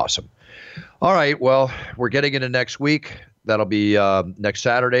 It was awesome. All right. Well, we're getting into next week. That'll be next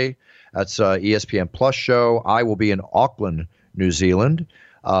Saturday. That's ESPN Plus show. I will be in Auckland, New Zealand,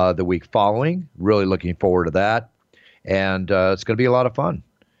 the week following. Really looking forward to that. And it's going to be a lot of fun.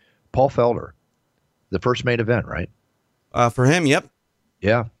 Paul Felder, the first main event, right? For him, yep.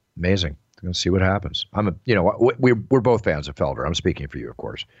 Yeah, amazing. Going to see what happens. We're both fans of Felder. I'm speaking for you, of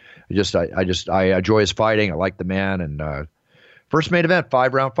course. I enjoy his fighting. I like the man. And first main event,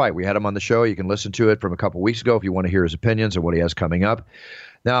 5-round fight. We had him on the show. You can listen to it from a couple weeks ago if you want to hear his opinions and what he has coming up.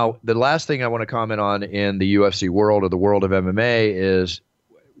 Now, the last thing I want to comment on in the UFC world or the world of MMA is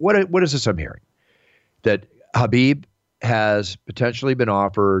what is this I'm hearing? That Khabib has potentially been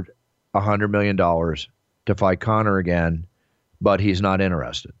offered $100 million to fight Conor again, but he's not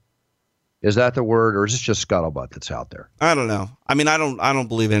interested. Is that the word, or is this just scuttlebutt that's out there? I don't know. I mean, I don't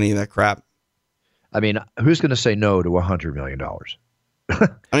believe any of that crap. I mean, who's going to say no to $100 million?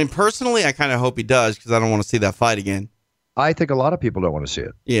 I mean, personally, I kind of hope he does because I don't want to see that fight again. I think a lot of people don't want to see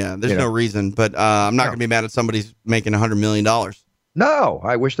it. Yeah, there's no reason, but I'm not going to be mad at somebody's making $100 million. No,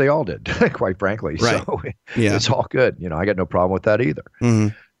 I wish they all did, quite frankly. Right. So yeah. It's all good. I got no problem with that either. Mm-hmm.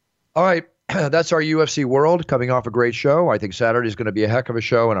 All right. That's our UFC world coming off a great show. I think Saturday is going to be a heck of a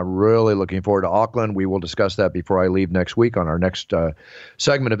show, and I'm really looking forward to Auckland. We will discuss that before I leave next week on our next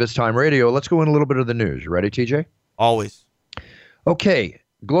segment of It's Time Radio. Let's go in a little bit of the news. You ready, TJ? Always. Okay.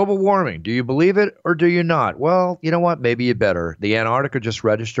 Global warming. Do you believe it or do you not? Well, you know what? Maybe you better. The Antarctica just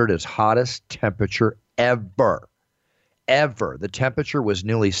registered its hottest temperature ever. Ever. The temperature was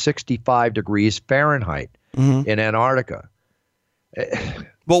nearly 65 degrees Fahrenheit in Antarctica.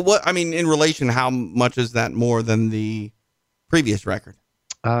 Well, in relation, how much is that more than the previous record?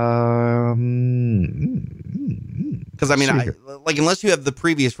 Because unless you have the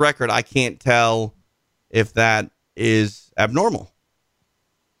previous record, I can't tell if that is abnormal.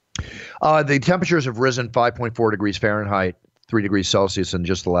 The temperatures have risen 5.4 degrees Fahrenheit, 3 degrees Celsius in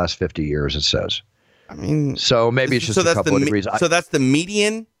just the last 50 years, it says. I mean, so maybe it's just a couple of degrees. So that's the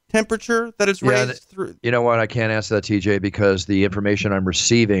median temperature that it's raised through. You know what? I can't answer that, TJ, because the information I'm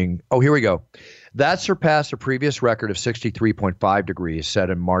receiving. Oh, here we go. That surpassed a previous record of 63.5 degrees set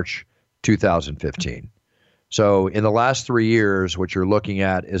in March 2015. So in the last 3 years, what you're looking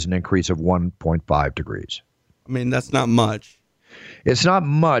at is an increase of 1.5 degrees. I mean, that's not much. It's not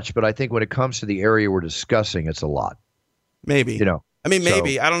much, but I think when it comes to the area we're discussing, it's a lot. Maybe.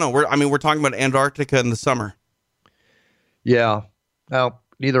 Maybe. I don't know. We're talking about Antarctica in the summer. Yeah. Well,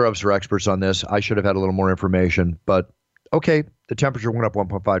 neither of us are experts on this. I should have had a little more information, but okay, the temperature went up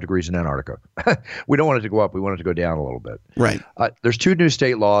 1.5 degrees in Antarctica. We don't want it to go up. We want it to go down a little bit. Right. There's two new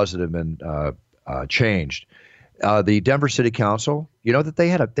state laws that have been changed. The Denver City Council, you know that they've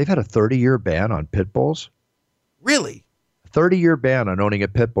had a 30-year ban on pit bulls? Really? 30-year ban on owning a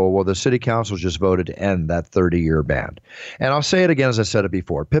pit bull. Well, the city council just voted to end that 30-year ban. And I'll say it again, as I said it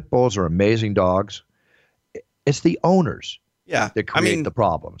before. Pit bulls are amazing dogs. It's the owners that create the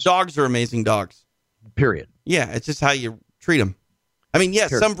problems. Dogs are amazing dogs. Period. Yeah, it's just how you treat them. I mean,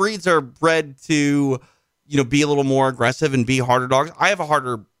 yes, some breeds are bred to, be a little more aggressive and be harder dogs. I have a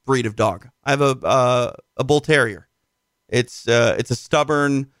harder breed of dog. I have a bull terrier. It's a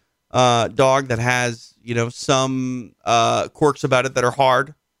stubborn dog that has some quirks about it that are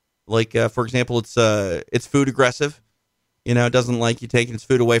hard. Like for example, it's food aggressive. It doesn't like you taking its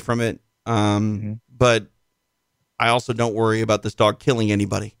food away from it. But I also don't worry about this dog killing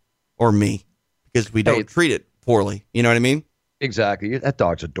anybody or me because we don't treat it poorly. You know what I mean? Exactly. That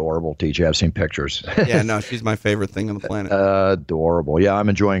dog's adorable, TJ. I've seen pictures. Yeah, no, she's my favorite thing on the planet. Adorable. Yeah, I'm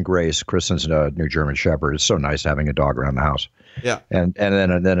enjoying Grace, Kristen's new German Shepherd. It's so nice having a dog around the house. Yeah. And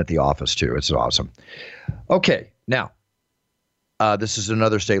then at the office, too. It's awesome. Okay, now, this is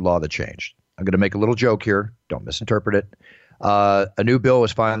another state law that changed. I'm going to make a little joke here. Don't misinterpret it. A new bill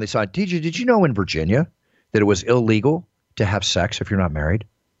was finally signed. TJ, did you know in Virginia that it was illegal to have sex if you're not married?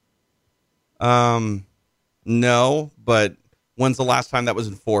 No, but when's the last time that was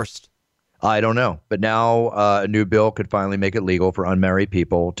enforced? I don't know. But now a new bill could finally make it legal for unmarried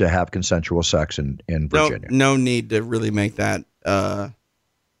people to have consensual sex in Virginia. No need to really make that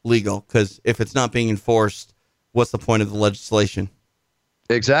legal, because if it's not being enforced, what's the point of the legislation?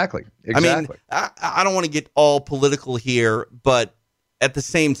 Exactly. I mean, I don't want to get all political here, but at the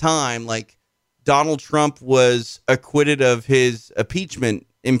same time, like Donald Trump was acquitted of his impeachment,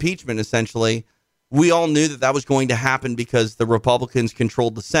 essentially. We all knew that was going to happen because the Republicans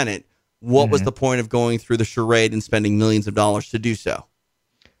controlled the Senate. What was the point of going through the charade and spending millions of dollars to do so?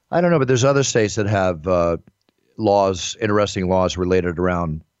 I don't know, but there's other states that have interesting laws related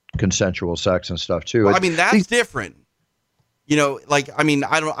around consensual sex and stuff too. Well, I mean, that's different.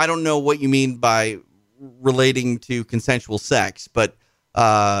 I don't know what you mean by relating to consensual sex, but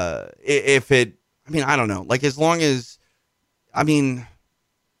I don't know. Like, as long as, I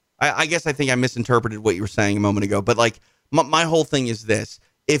guess I think I misinterpreted what you were saying a moment ago, but like my whole thing is this.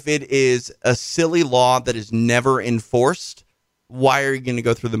 If it is a silly law that is never enforced, why are you going to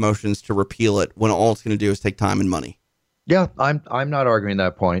go through the motions to repeal it when all it's going to do is take time and money? Yeah, I'm not arguing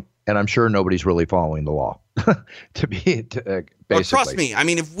that point, and I'm sure nobody's really following the law. Basically. But trust me, I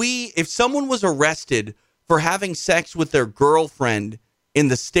mean, if someone was arrested for having sex with their girlfriend in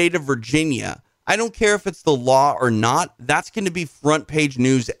the state of Virginia, I don't care if it's the law or not, that's going to be front page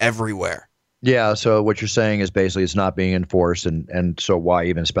news everywhere. Yeah, so what you're saying is basically it's not being enforced, and so why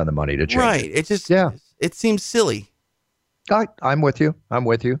even spend the money to change it? Right. It just it seems silly. I'm with you.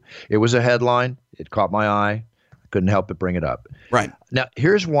 It was a headline. It caught my eye. I couldn't help but bring it up. Right. Now,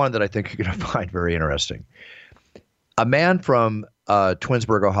 here's one that I think you're going to find very interesting. A man from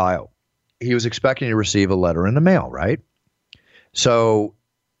Twinsburg, Ohio, he was expecting to receive a letter in the mail, right? So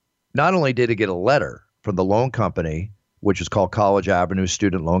not only did he get a letter from the loan company, which is called College Avenue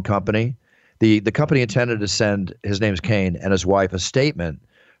Student Loan Company, the company intended to send, his name's Kane, and his wife a statement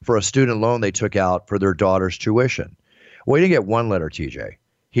for a student loan they took out for their daughter's tuition. Well, he didn't get one letter, TJ.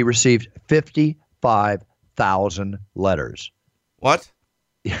 He received 55,000 letters. What?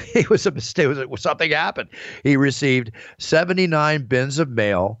 It was a mistake. Something happened. He received 79 bins of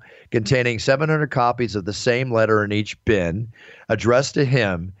mail containing 700 copies of the same letter in each bin addressed to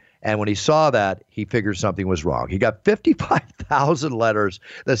him. And when he saw that, he figured something was wrong. He got 55,000 letters,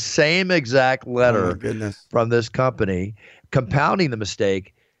 the same exact letter from this company. Compounding the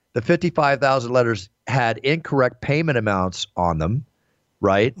mistake, the 55,000 letters had incorrect payment amounts on them,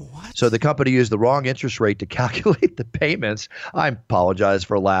 right? What? So the company used the wrong interest rate to calculate the payments. I apologize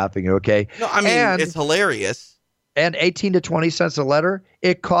for laughing, okay? No, I mean, it's hilarious. And 18 to 20 cents a letter,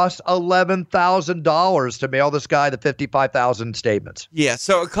 it cost $11,000 to mail this guy the 55,000 statements. Yeah,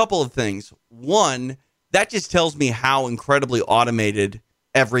 so a couple of things. One, that just tells me how incredibly automated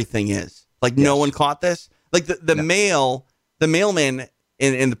everything is. Like, no one caught this. Like, the mailman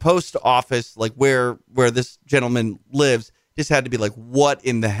in the post office, like where this gentleman lives, just had to be like, what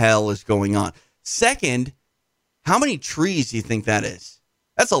in the hell is going on? Second, how many trees do you think that is?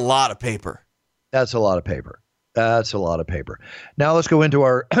 That's a lot of paper. That's a lot of paper. Now let's go into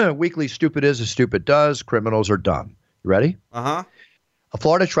our weekly Stupid Is as Stupid Does. Criminals are dumb. You ready? Uh-huh. A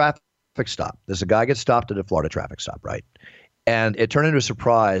Florida traffic stop. There's a guy gets stopped at a Florida traffic stop, right? And it turned into a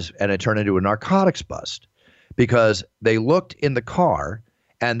surprise, and it turned into a narcotics bust because they looked in the car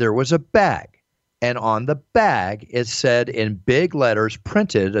and there was a bag. And on the bag, it said in big letters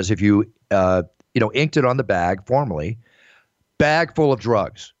printed as if you inked it on the bag formally, bag full of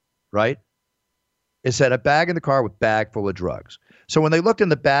drugs, right? It said a bag in the car with bag full of drugs. So when they looked in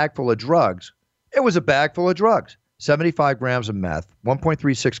the bag full of drugs, it was a bag full of drugs. 75 grams of meth,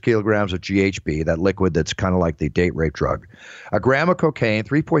 1.36 kilograms of GHB, that liquid that's kind of like the date rape drug, a gram of cocaine,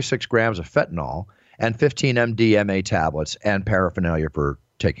 3.6 grams of fentanyl, and 15 MDMA tablets and paraphernalia for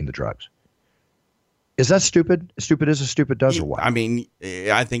taking the drugs. Is that stupid? Stupid as a stupid does or what? I mean,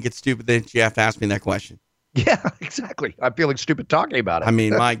 I think it's stupid that you have to ask me that question. Yeah, exactly. I'm feeling stupid talking about it. I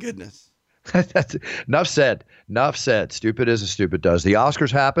mean, my goodness. That's, enough said. Enough said. Stupid as a stupid does. The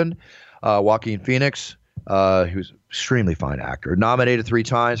Oscars happened. Joaquin Phoenix, who's an extremely fine actor, nominated 3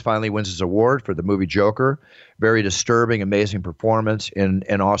 times, finally wins his award for the movie Joker. Very disturbing, amazing performance in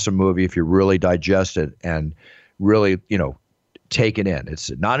an awesome movie if you really digest it and really, take it in.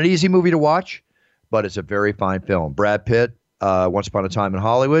 It's not an easy movie to watch, but it's a very fine film. Brad Pitt, Once Upon a Time in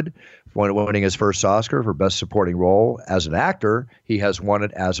Hollywood, winning his first Oscar for Best Supporting Role as an actor. He has won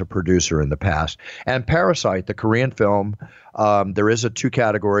it as a producer in the past. And Parasite, the Korean film, there is 2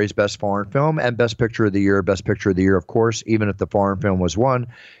 categories, Best Foreign Film and Best Picture of the Year. Best Picture of the Year, of course, even if the foreign film was won,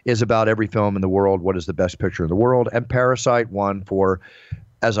 is about every film in the world. What is the best picture in the world? And Parasite won for,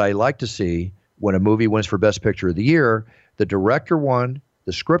 as I like to see, when a movie wins for Best Picture of the Year, the director won,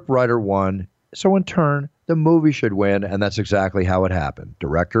 the script writer won, so in turn, the movie should win, and that's exactly how it happened.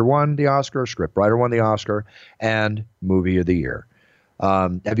 Director won the Oscar, scriptwriter won the Oscar, and movie of the year.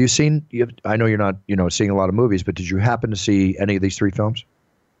 Have you seen? I know you're not, seeing a lot of movies, but did you happen to see any of these 3 films?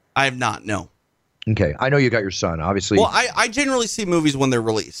 I have not. No. Okay, I know you got your son, obviously. Well, I generally see movies when they're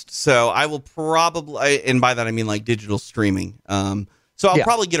released, so I will probably, and by that I mean like digital streaming. So I'll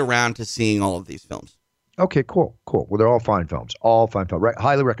probably get around to seeing all of these films. Okay, cool. Well, they're all fine films.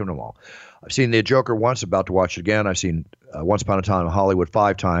 Highly recommend them all. I've seen The Joker once, about to watch it again. I've seen Once Upon a Time in Hollywood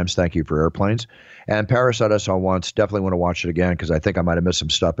 5 times. Thank you for airplanes. And Parasite I saw once. Definitely want to watch it again because I think I might have missed some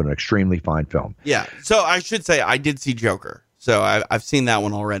stuff in an extremely fine film. Yeah. So I should say I did see Joker. So I've seen that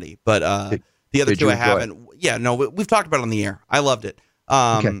one already. But the other 2 I haven't. Yeah, no, we've talked about it on the air. I loved it.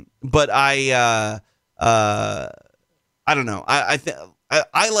 Okay. But I don't know.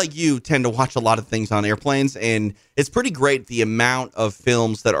 I, like you, tend to watch a lot of things on airplanes, and it's pretty great the amount of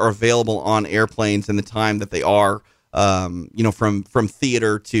films that are available on airplanes and the time that they are, from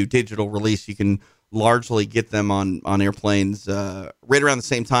theater to digital release. You can largely get them on airplanes right around the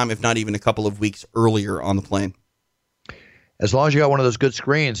same time, if not even a couple of weeks earlier on the plane. As long as you got one of those good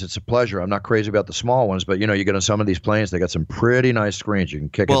screens, it's a pleasure. I'm not crazy about the small ones, but, you get on some of these planes, they got some pretty nice screens. You can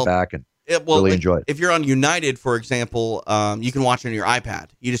kick it back and really enjoy it. If you're on United, for example, you can watch on your iPad.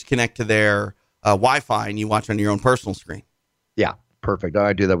 You just connect to their Wi-Fi and you watch on your own personal screen. Yeah, perfect.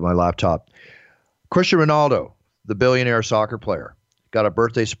 I do that with my laptop. Cristiano Ronaldo, the billionaire soccer player, got a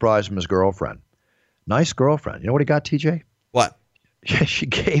birthday surprise from his girlfriend. Nice girlfriend. You know what he got, TJ? What? She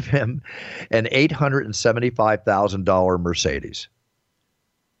gave him an $875,000 Mercedes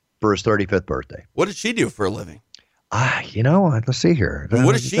for his 35th birthday. What did she do for a living? Let's see here.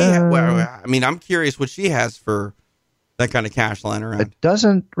 What does she have? Well, I'm curious what she has for that kind of cash lying around. It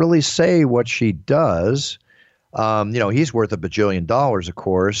doesn't really say what she does. He's worth $1 bajillion, of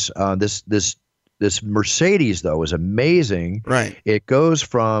course. This Mercedes, though, is amazing. Right. It goes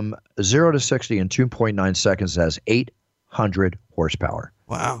from 0 to 60 in 2.9 seconds. It has 800 horsepower.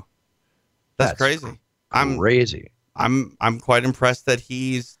 Wow. That's crazy. Crazy. I'm quite impressed that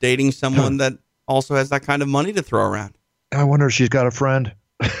he's dating someone that also has that kind of money to throw around. I wonder if she's got a friend.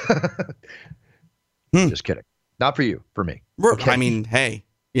 Just kidding. Not for you, for me. Okay. I mean, hey,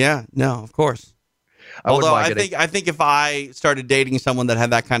 yeah, no, of course. Although I think if I started dating someone that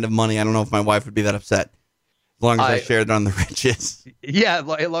had that kind of money, I don't know if my wife would be that upset. As long as I shared on the riches. Yeah,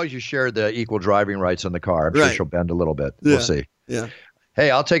 as long as you share the equal driving rights on the car, I'm sure she'll bend a little bit. Yeah. We'll see. Yeah. Hey,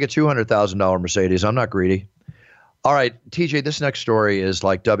 I'll take a $200,000 Mercedes. I'm not greedy. All right, TJ, this next story is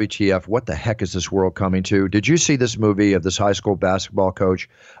like WTF. What the heck is this world coming to? Did you see this movie of this high school basketball coach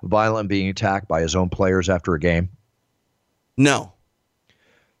violently being attacked by his own players after a game? No.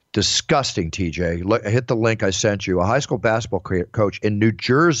 Disgusting, TJ. Look, hit the link I sent you. A high school basketball coach in New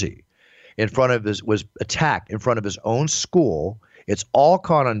Jersey was attacked in front of his own school. It's all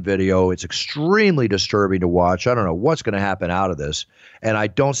caught on video. It's extremely disturbing to watch. I don't know what's going to happen out of this. And I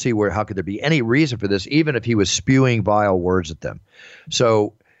don't see how could there be any reason for this, even if he was spewing vile words at them.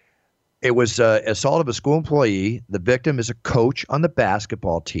 So It was assault of a school employee. The victim is a coach on the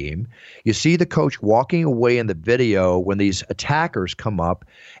basketball team. You see the coach walking away in the video when these attackers come up,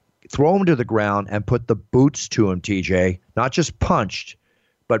 throw him to the ground, and put the boots to him, TJ. Not just punched,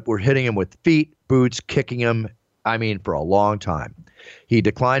 but were hitting him with feet, boots, kicking him, for a long time. He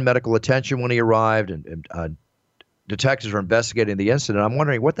declined medical attention when he arrived, and detectives are investigating the incident. I'm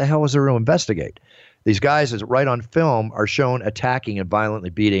wondering, what the hell was there to investigate? These guys, as right on film, are shown attacking and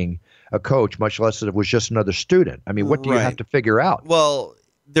violently beating a coach, much less that it was just another student. What do you have to figure out? Well,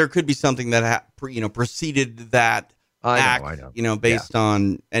 there could be something that preceded that act, I know. Based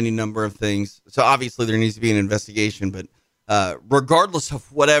on any number of things. So obviously there needs to be an investigation, but regardless of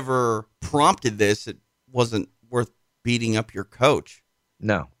whatever prompted this, it wasn't worth beating up your coach.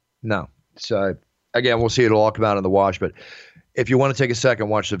 No. So again, we'll see. It'll all come out in the wash, but if you want to take a second,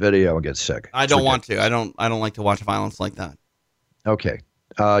 watch the video and get sick. I don't want to. I don't like to watch violence like that. Okay.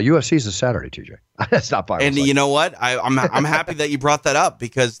 UFC is a Saturday, TJ. That's not violence. And you know what? I'm happy that you brought that up,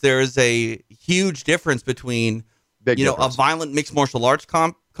 because there is a huge difference between a violent mixed martial arts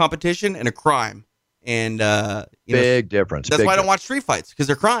competition and a crime. And big difference. That's why I don't watch street fights, because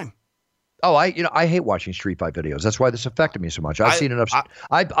they're crime. Oh, I hate watching street fight videos. That's why this affected me so much. I've seen enough.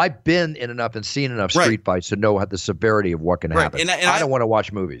 I've been in enough and seen enough street fights to know the severity of what can happen. And I don't want to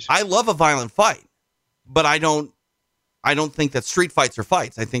watch movies. I love a violent fight, but I don't think that street fights are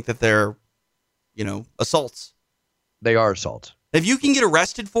fights. I think that they're, assaults. They are assaults. If you can get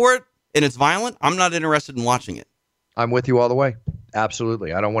arrested for it and it's violent, I'm not interested in watching it. I'm with you all the way.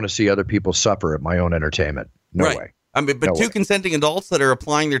 Absolutely. I don't want to see other people suffer at my own entertainment. No way. But two consenting adults that are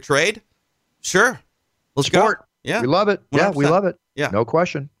applying their trade, sure. Let's Sport. Go. Yeah. We love it. 100%. Yeah, we love it. Yeah. No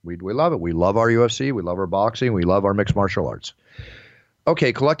question. We love it. We love our UFC. We love our boxing. We love our mixed martial arts.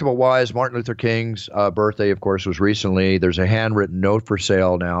 Okay, collectible-wise, Martin Luther King's birthday, of course, was recently. There's a handwritten note for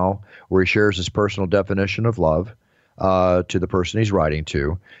sale now where he shares his personal definition of love to the person he's writing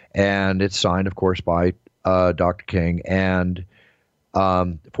to. And it's signed, of course, by Dr. King. And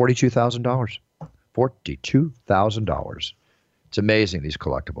 $42,000. $42,000. It's amazing, these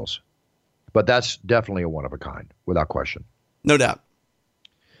collectibles. But that's definitely a one-of-a-kind, without question. No doubt.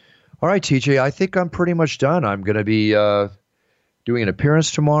 All right, TJ, I think I'm pretty much done. I'm going to be doing an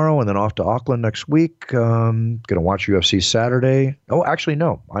appearance tomorrow and then off to Auckland next week. Going to watch UFC Saturday. Oh, actually,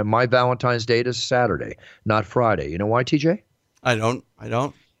 no. My Valentine's date is Saturday, not Friday. You know why, TJ? I don't.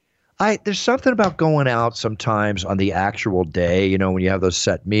 There's something about going out sometimes on the actual day, when you have those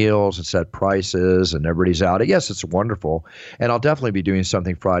set meals and set prices and everybody's out. Yes, it's wonderful. And I'll definitely be doing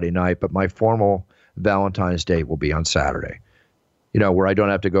something Friday night, but my formal Valentine's date will be on Saturday. Where I don't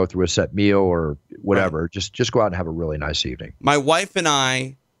have to go through a set meal or whatever. Right. Just go out and have a really nice evening. My wife and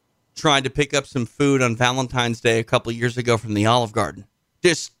I tried to pick up some food on Valentine's Day a couple of years ago from the Olive Garden.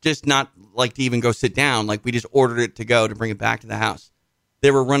 Just not like to even go sit down. Like, we just ordered it to go to bring it back to the house.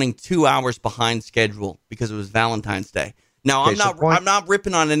 They were running 2 hours behind schedule because it was Valentine's Day. Now, I'm not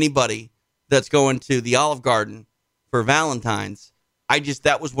ripping on anybody that's going to the Olive Garden for Valentine's.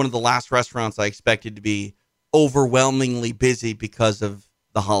 That was one of the last restaurants I expected to be overwhelmingly busy because of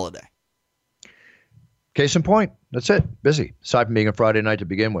the holiday. Case in point. That's it. Busy. Aside from being a Friday night to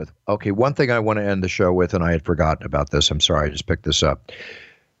begin with. Okay, one thing I want to end the show with, and I had forgotten about this. I'm sorry. I just picked this up.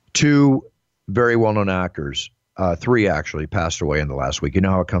 2 very well-known actors, 3 actually, passed away in the last week. You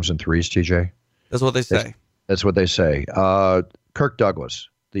know how it comes in threes, TJ? That's what they say. That's what they say. Kirk Douglas,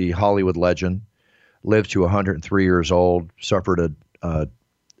 the Hollywood legend, lived to 103 years old, suffered a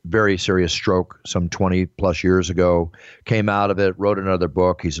very serious stroke some 20 plus years ago, came out of it, wrote another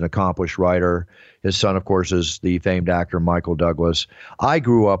book. He's an accomplished writer. His son, of course, is the famed actor Michael Douglas. I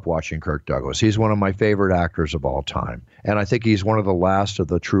grew up watching Kirk Douglas. He's one of my favorite actors of all time. And I think he's one of the last of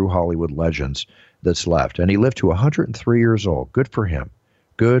the true Hollywood legends that's left. And he lived to 103 years old. Good for him.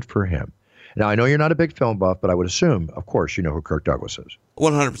 Good for him. Now, I know you're not a big film buff, but I would assume, of course, you know who Kirk Douglas is.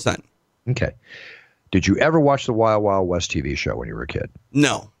 100%. Okay. Did you ever watch the Wild Wild West TV show when you were a kid?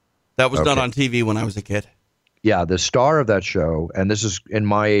 No. That was not on TV when I was a kid. Yeah, the star of that show, and this is in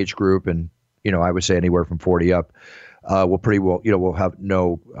my age group, and I would say anywhere from 40 up, will pretty well, we'll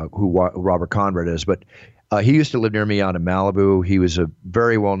know who Robert Conrad is. But he used to live near me out in Malibu. He was a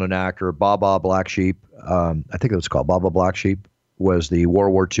very well-known actor. Baba Black Sheep, I think it was called Baba Black Sheep, was the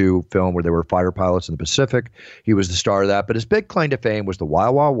World War II film where they were fighter pilots in the Pacific. He was the star of that. But his big claim to fame was the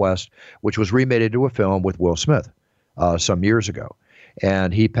Wild Wild West, which was remade into a film with Will Smith some years ago.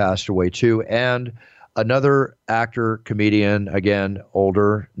 And he passed away too. And another actor, comedian, again,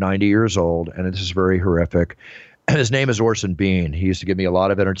 older, 90 years old, and this is very horrific. His name is Orson Bean. He used to give me a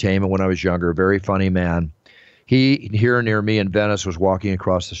lot of entertainment when I was younger, very funny man. He, here near me in Venice, was walking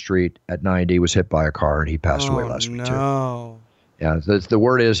across the street at 90, was hit by a car, and he passed away last week, too. Yeah, the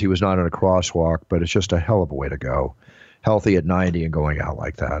word is he was not in a crosswalk, but it's just a hell of a way to go. Healthy at 90 and going out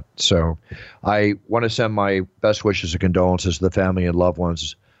like that. So I want to send my best wishes and condolences to the family and loved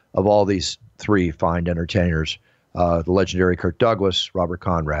ones of all these three fine entertainers, the legendary Kirk Douglas, Robert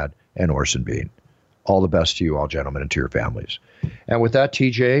Conrad, and Orson Bean. All the best to you all, gentlemen, and to your families. And with that,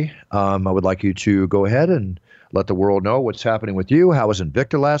 TJ, I would like you to go ahead and let the world know what's happening with you. How was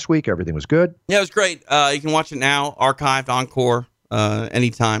Invicta last week? Everything was good? Yeah, it was great. You can watch it now, archived, encore,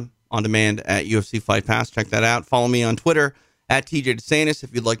 anytime, on demand at UFC Fight Pass. Check that out. Follow me on Twitter at TJ DeSantis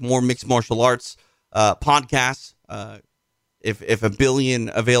if you'd like more mixed martial arts podcasts. If a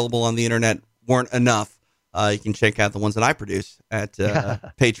billion available on the internet weren't enough, you can check out the ones that I produce at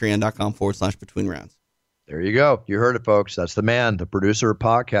patreon.com/between rounds. There you go. You heard it, folks. That's the man, the producer of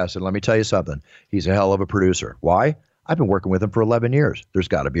podcasts. And let me tell you something. He's a hell of a producer. Why? I've been working with him for 11 years. There's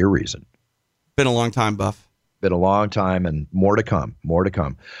got to be a reason. Been a long time, Buff. Been a long time, and more to come. More to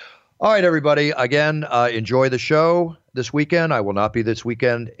come. All right, everybody. Again, enjoy the show this weekend. I will not be this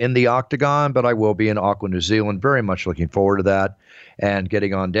weekend in the Octagon, but I will be in Auckland, New Zealand. Very much looking forward to that and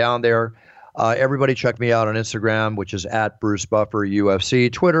getting on down there. Everybody check me out on Instagram, which is at Bruce Buffer UFC,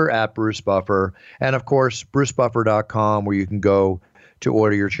 Twitter at Bruce Buffer, and of course, brucebuffer.com, where you can go to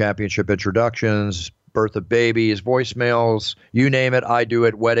order your championship introductions, birth of babies, voicemails, you name it, I do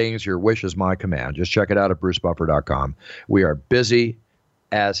it, weddings, your wish is my command. Just check it out at brucebuffer.com. We are busy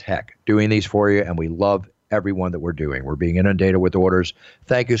as heck doing these for you, and we love everyone that we're doing. We're being inundated with orders.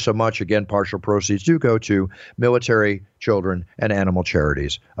 Thank you so much. Again, partial proceeds do go to military, children, and animal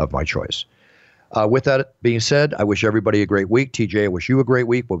charities of my choice. With that being said, I wish everybody a great week. TJ, I wish you a great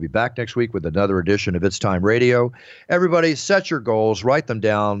week. We'll be back next week with another edition of It's Time Radio. Everybody, set your goals, write them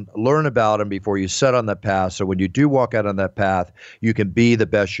down, learn about them before you set on that path. So when you do walk out on that path, you can be the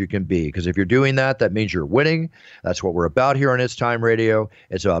best you can be. Because if you're doing that, that means you're winning. That's what we're about here on It's Time Radio.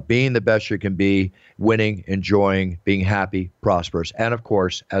 It's about being the best you can be, winning, enjoying, being happy, prosperous, and of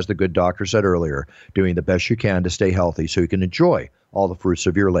course, as the good doctor said earlier, doing the best you can to stay healthy so you can enjoy all the fruits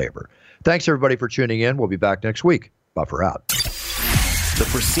of your labor. Thanks, everybody, for tuning in. We'll be back next week. Buffer out. The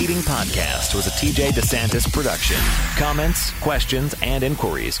preceding podcast was a TJ DeSantis production. Comments, questions, and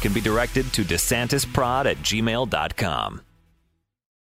inquiries can be directed to DeSantisProd@gmail.com.